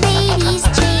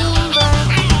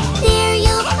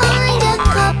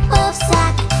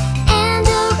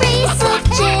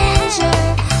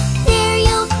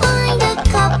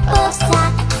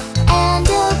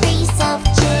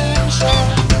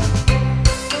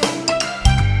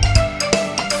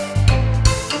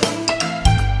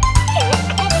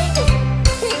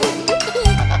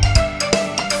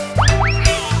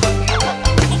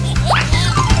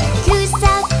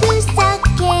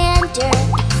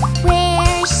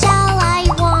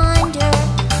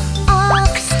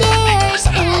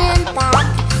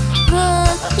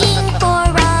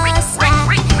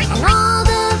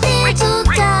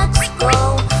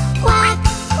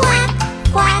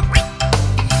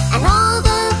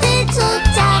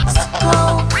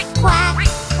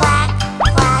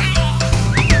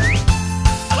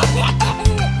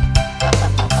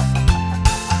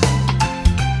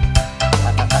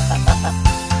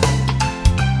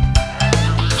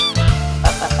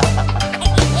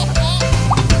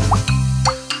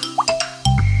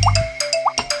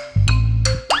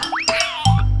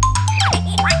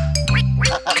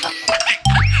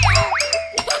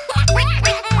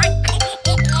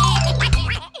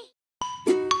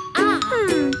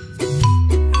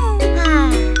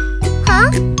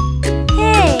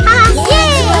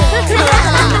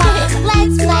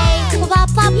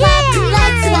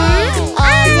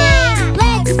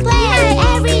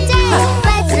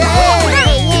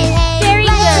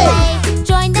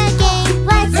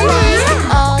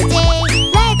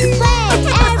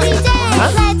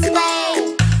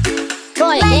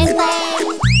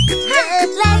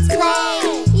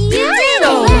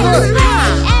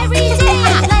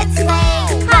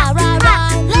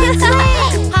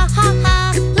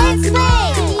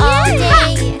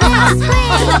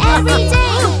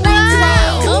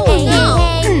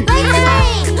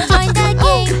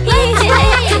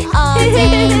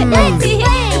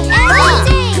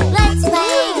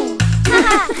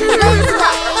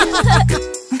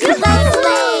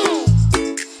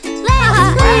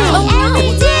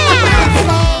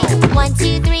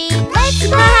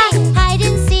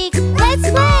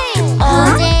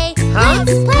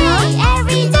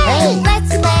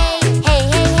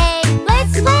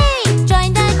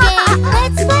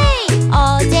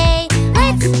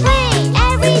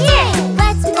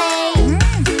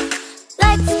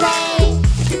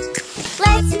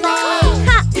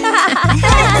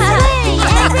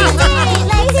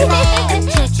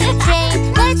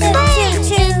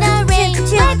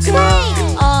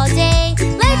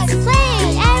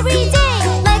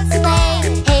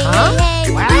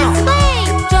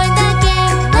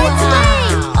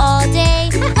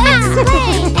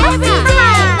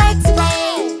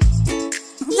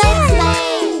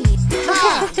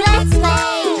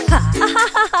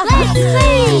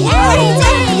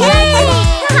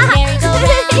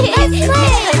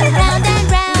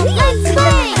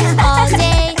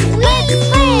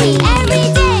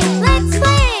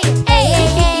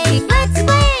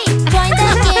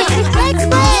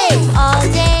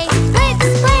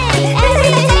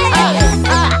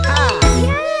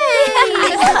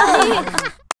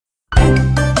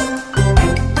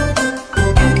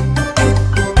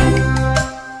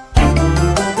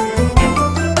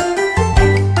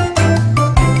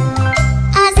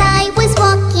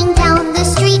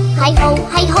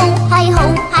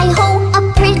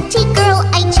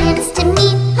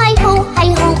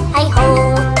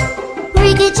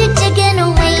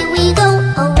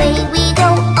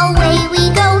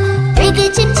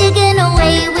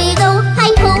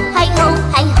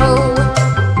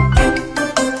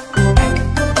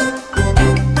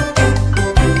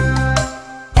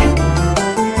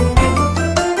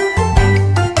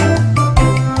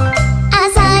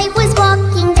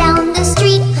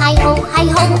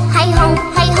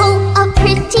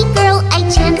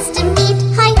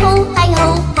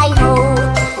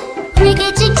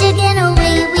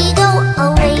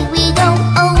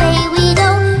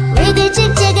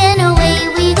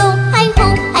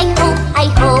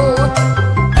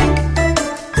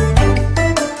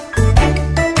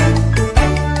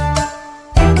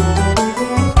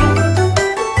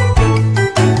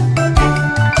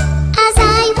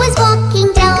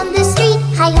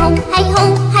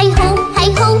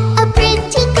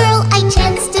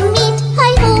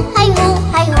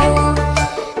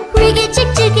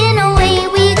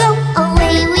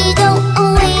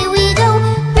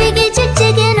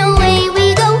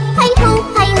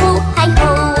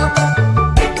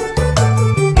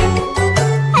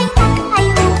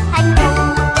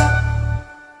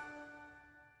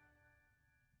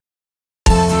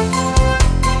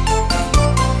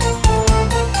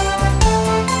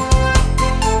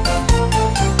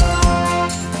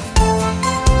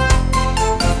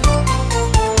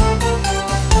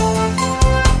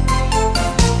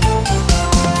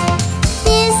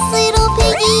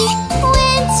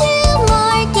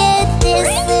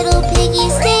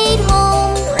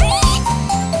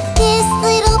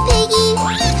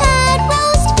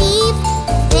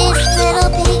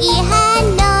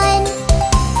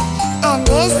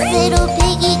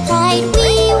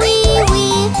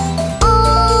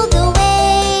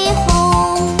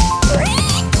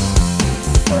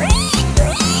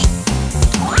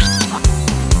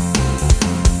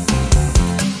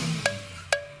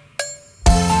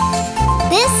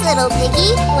 little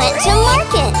piggy went to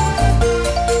market.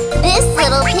 This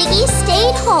little piggy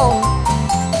stayed home.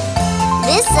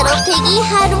 This little piggy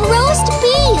had roast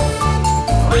beef.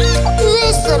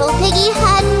 This little piggy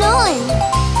had none.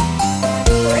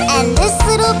 And this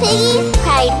little piggy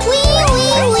cried wee,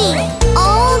 wee, wee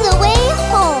all the way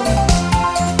home.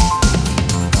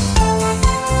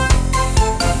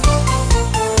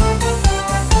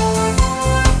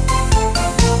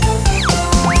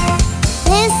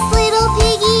 This little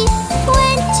piggy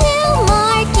went to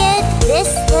market. This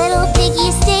little piggy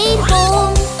stayed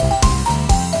home.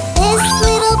 This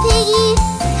little piggy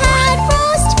had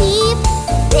roast beef.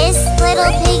 This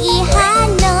little piggy had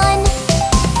none.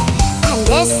 And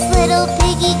this little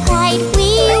piggy cried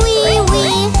wee, wee,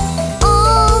 wee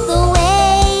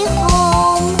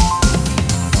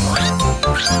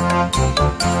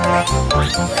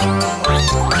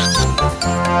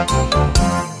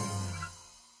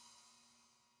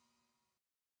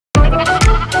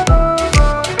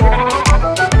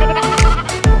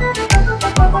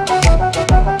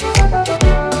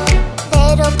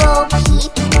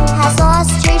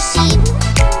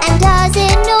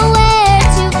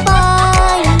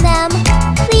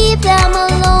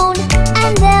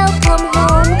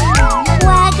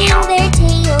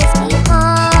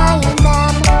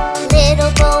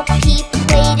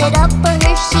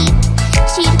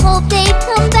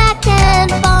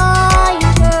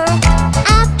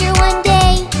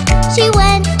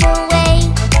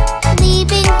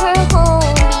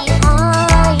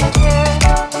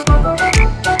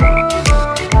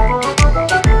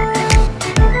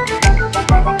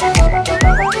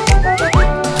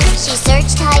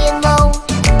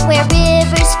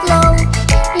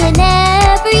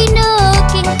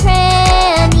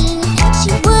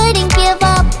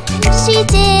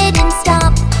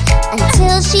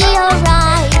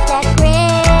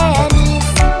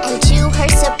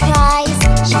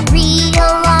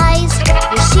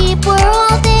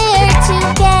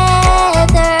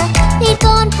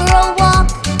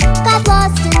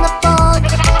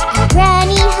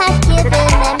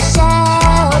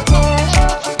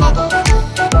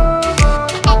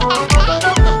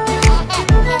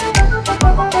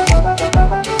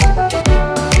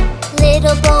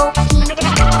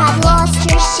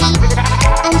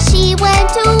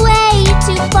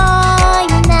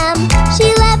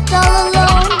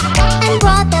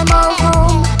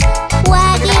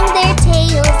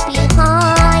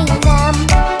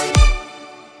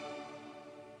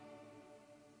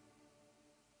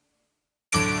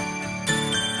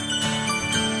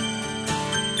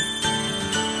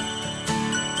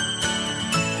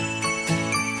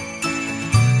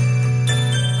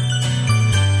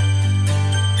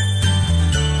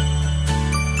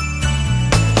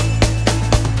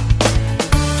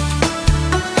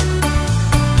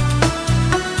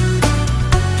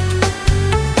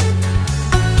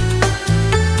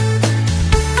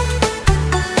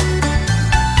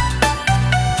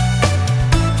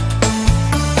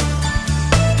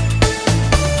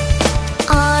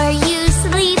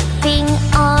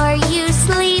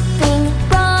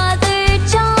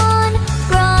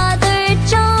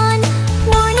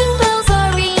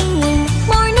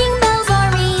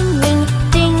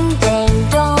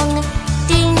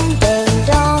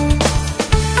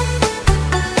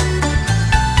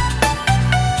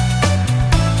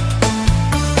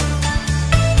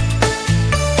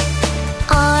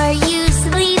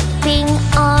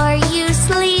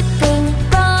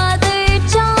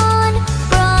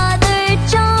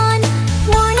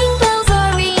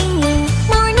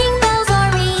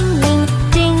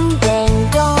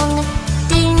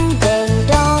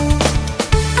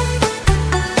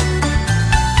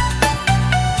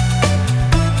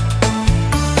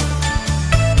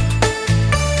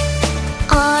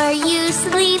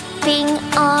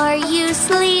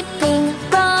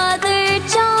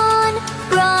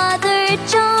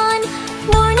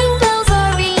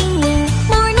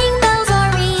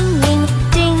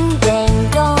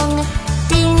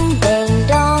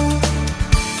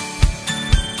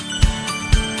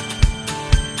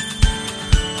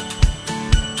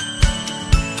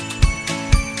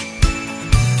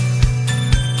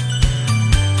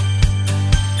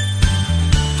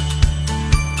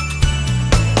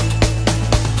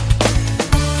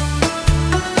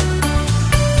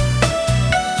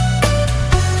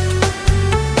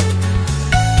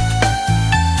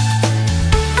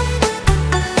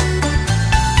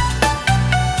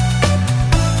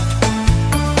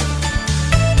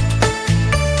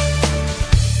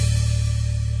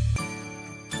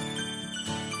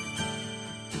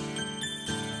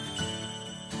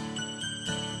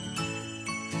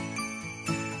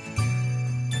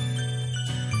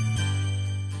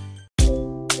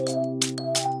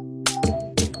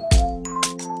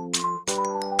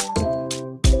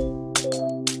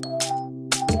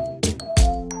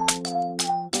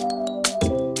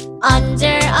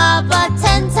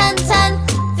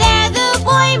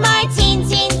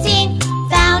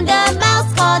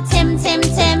Tim,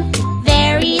 Tim.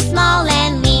 Very small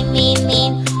and lean, lean,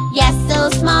 lean. Yes, so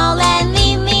small and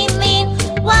lean, lean, lean.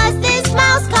 Was this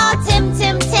mouse called Tim,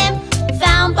 Tim, Tim?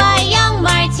 Found by young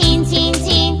Martin, teen,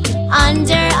 teen.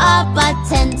 Under a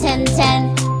button, 10,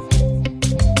 10.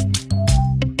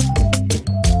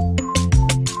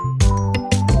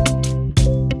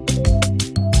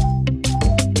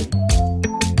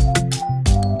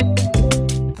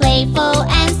 Playful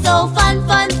and so fun,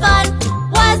 fun, fun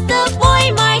was the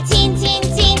boy Martin, teen,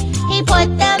 teen. He put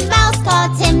the mouse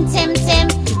called Tim, Tim, Tim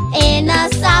in a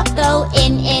sock, go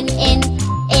in, in, in.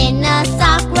 In a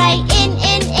sock, right in,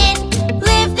 in, in.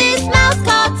 Lived this mouse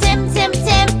called Tim, Tim,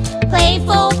 Tim.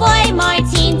 Playful boy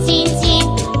Martin, teen, teen.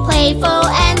 Playful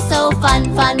and so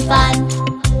fun, fun, fun.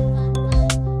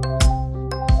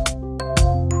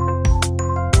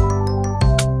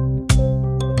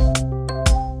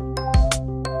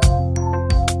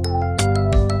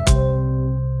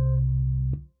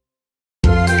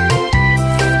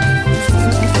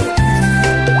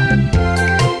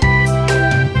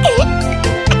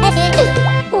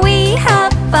 We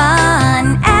have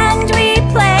fun and we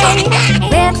play.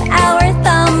 With our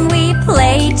thumb we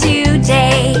play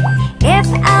today. If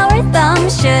our thumb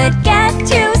should get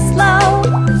too slow,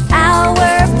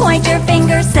 our pointer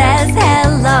finger says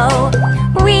hello.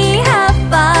 We have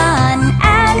fun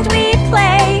and we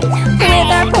play. With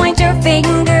our pointer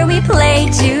finger we play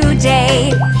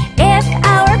today. If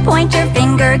our pointer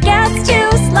finger gets too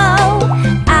slow,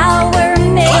 our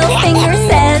middle finger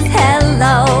says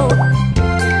hello.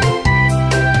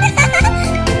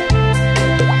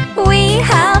 We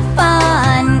have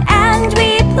fun and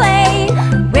we play.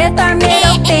 With our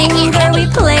middle finger we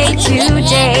play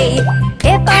today.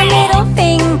 If our middle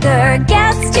finger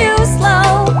gets too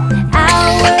slow,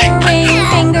 our ring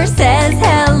finger says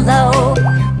hello.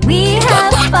 We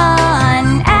have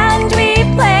fun and we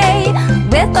play.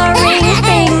 With our ring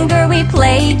finger we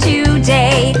play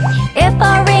today. If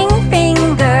our ring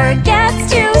finger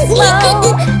gets too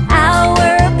slow,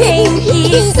 our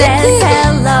pinky says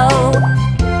hello.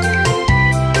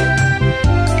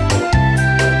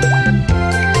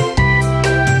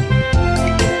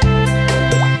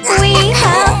 We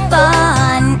have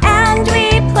fun and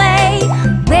we play.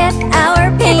 With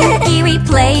our pinky we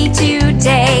play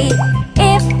today.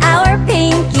 If our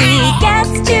pinky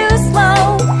gets too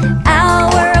slow,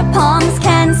 our palms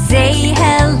can say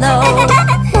hello.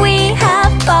 We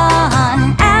have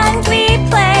fun and we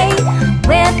play.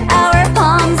 With our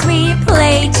palms we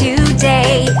play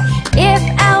today. If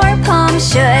our palms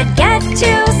should get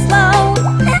too slow,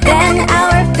 then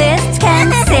our fists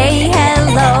can say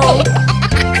hello.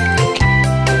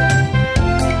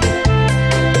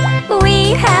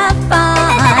 We have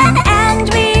fun and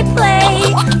we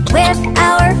play. With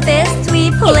our fists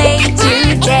we play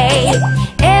today.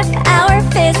 If our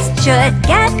fists should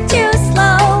get too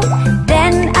slow,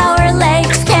 then our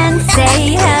legs can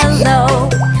say hello.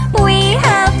 We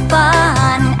have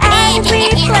fun and we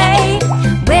play.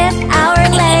 With our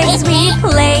legs we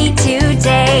play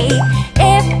today.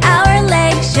 If our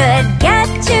legs should get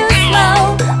too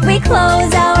slow, we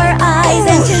close our eyes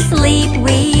and to sleep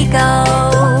we go.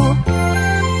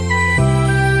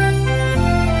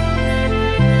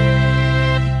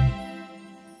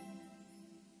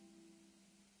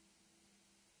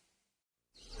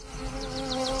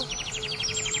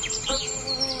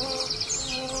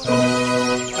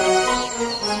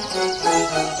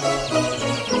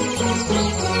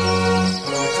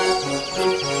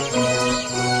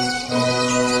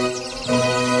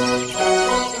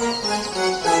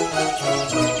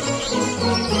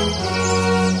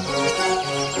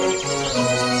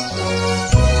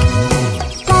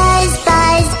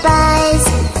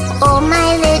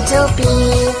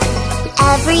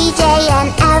 Every day and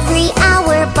every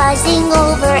hour, buzzing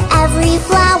over every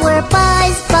flower.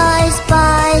 Buzz, buzz,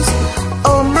 buzz,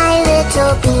 oh my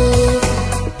little bee.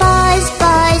 Buzz,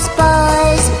 buzz,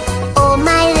 buzz, oh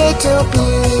my little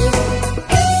bee.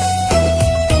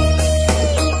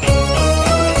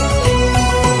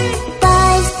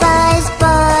 Buzz, buzz,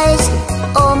 buzz,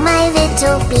 oh my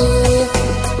little bee.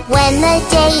 When the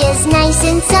day is nice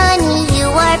and sunny, you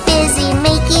are busy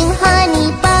making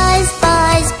honey. Buzz,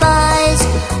 buzz, buzz,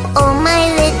 oh my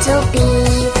little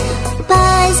bee.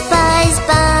 Buzz, buzz,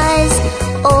 buzz,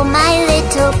 oh my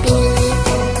little bee.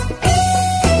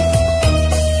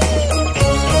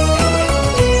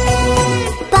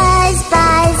 Buzz,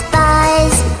 buzz,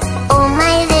 buzz, oh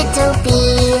my little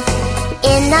bee.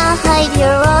 In the hive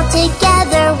you're all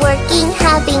together, working,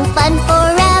 having fun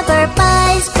forever.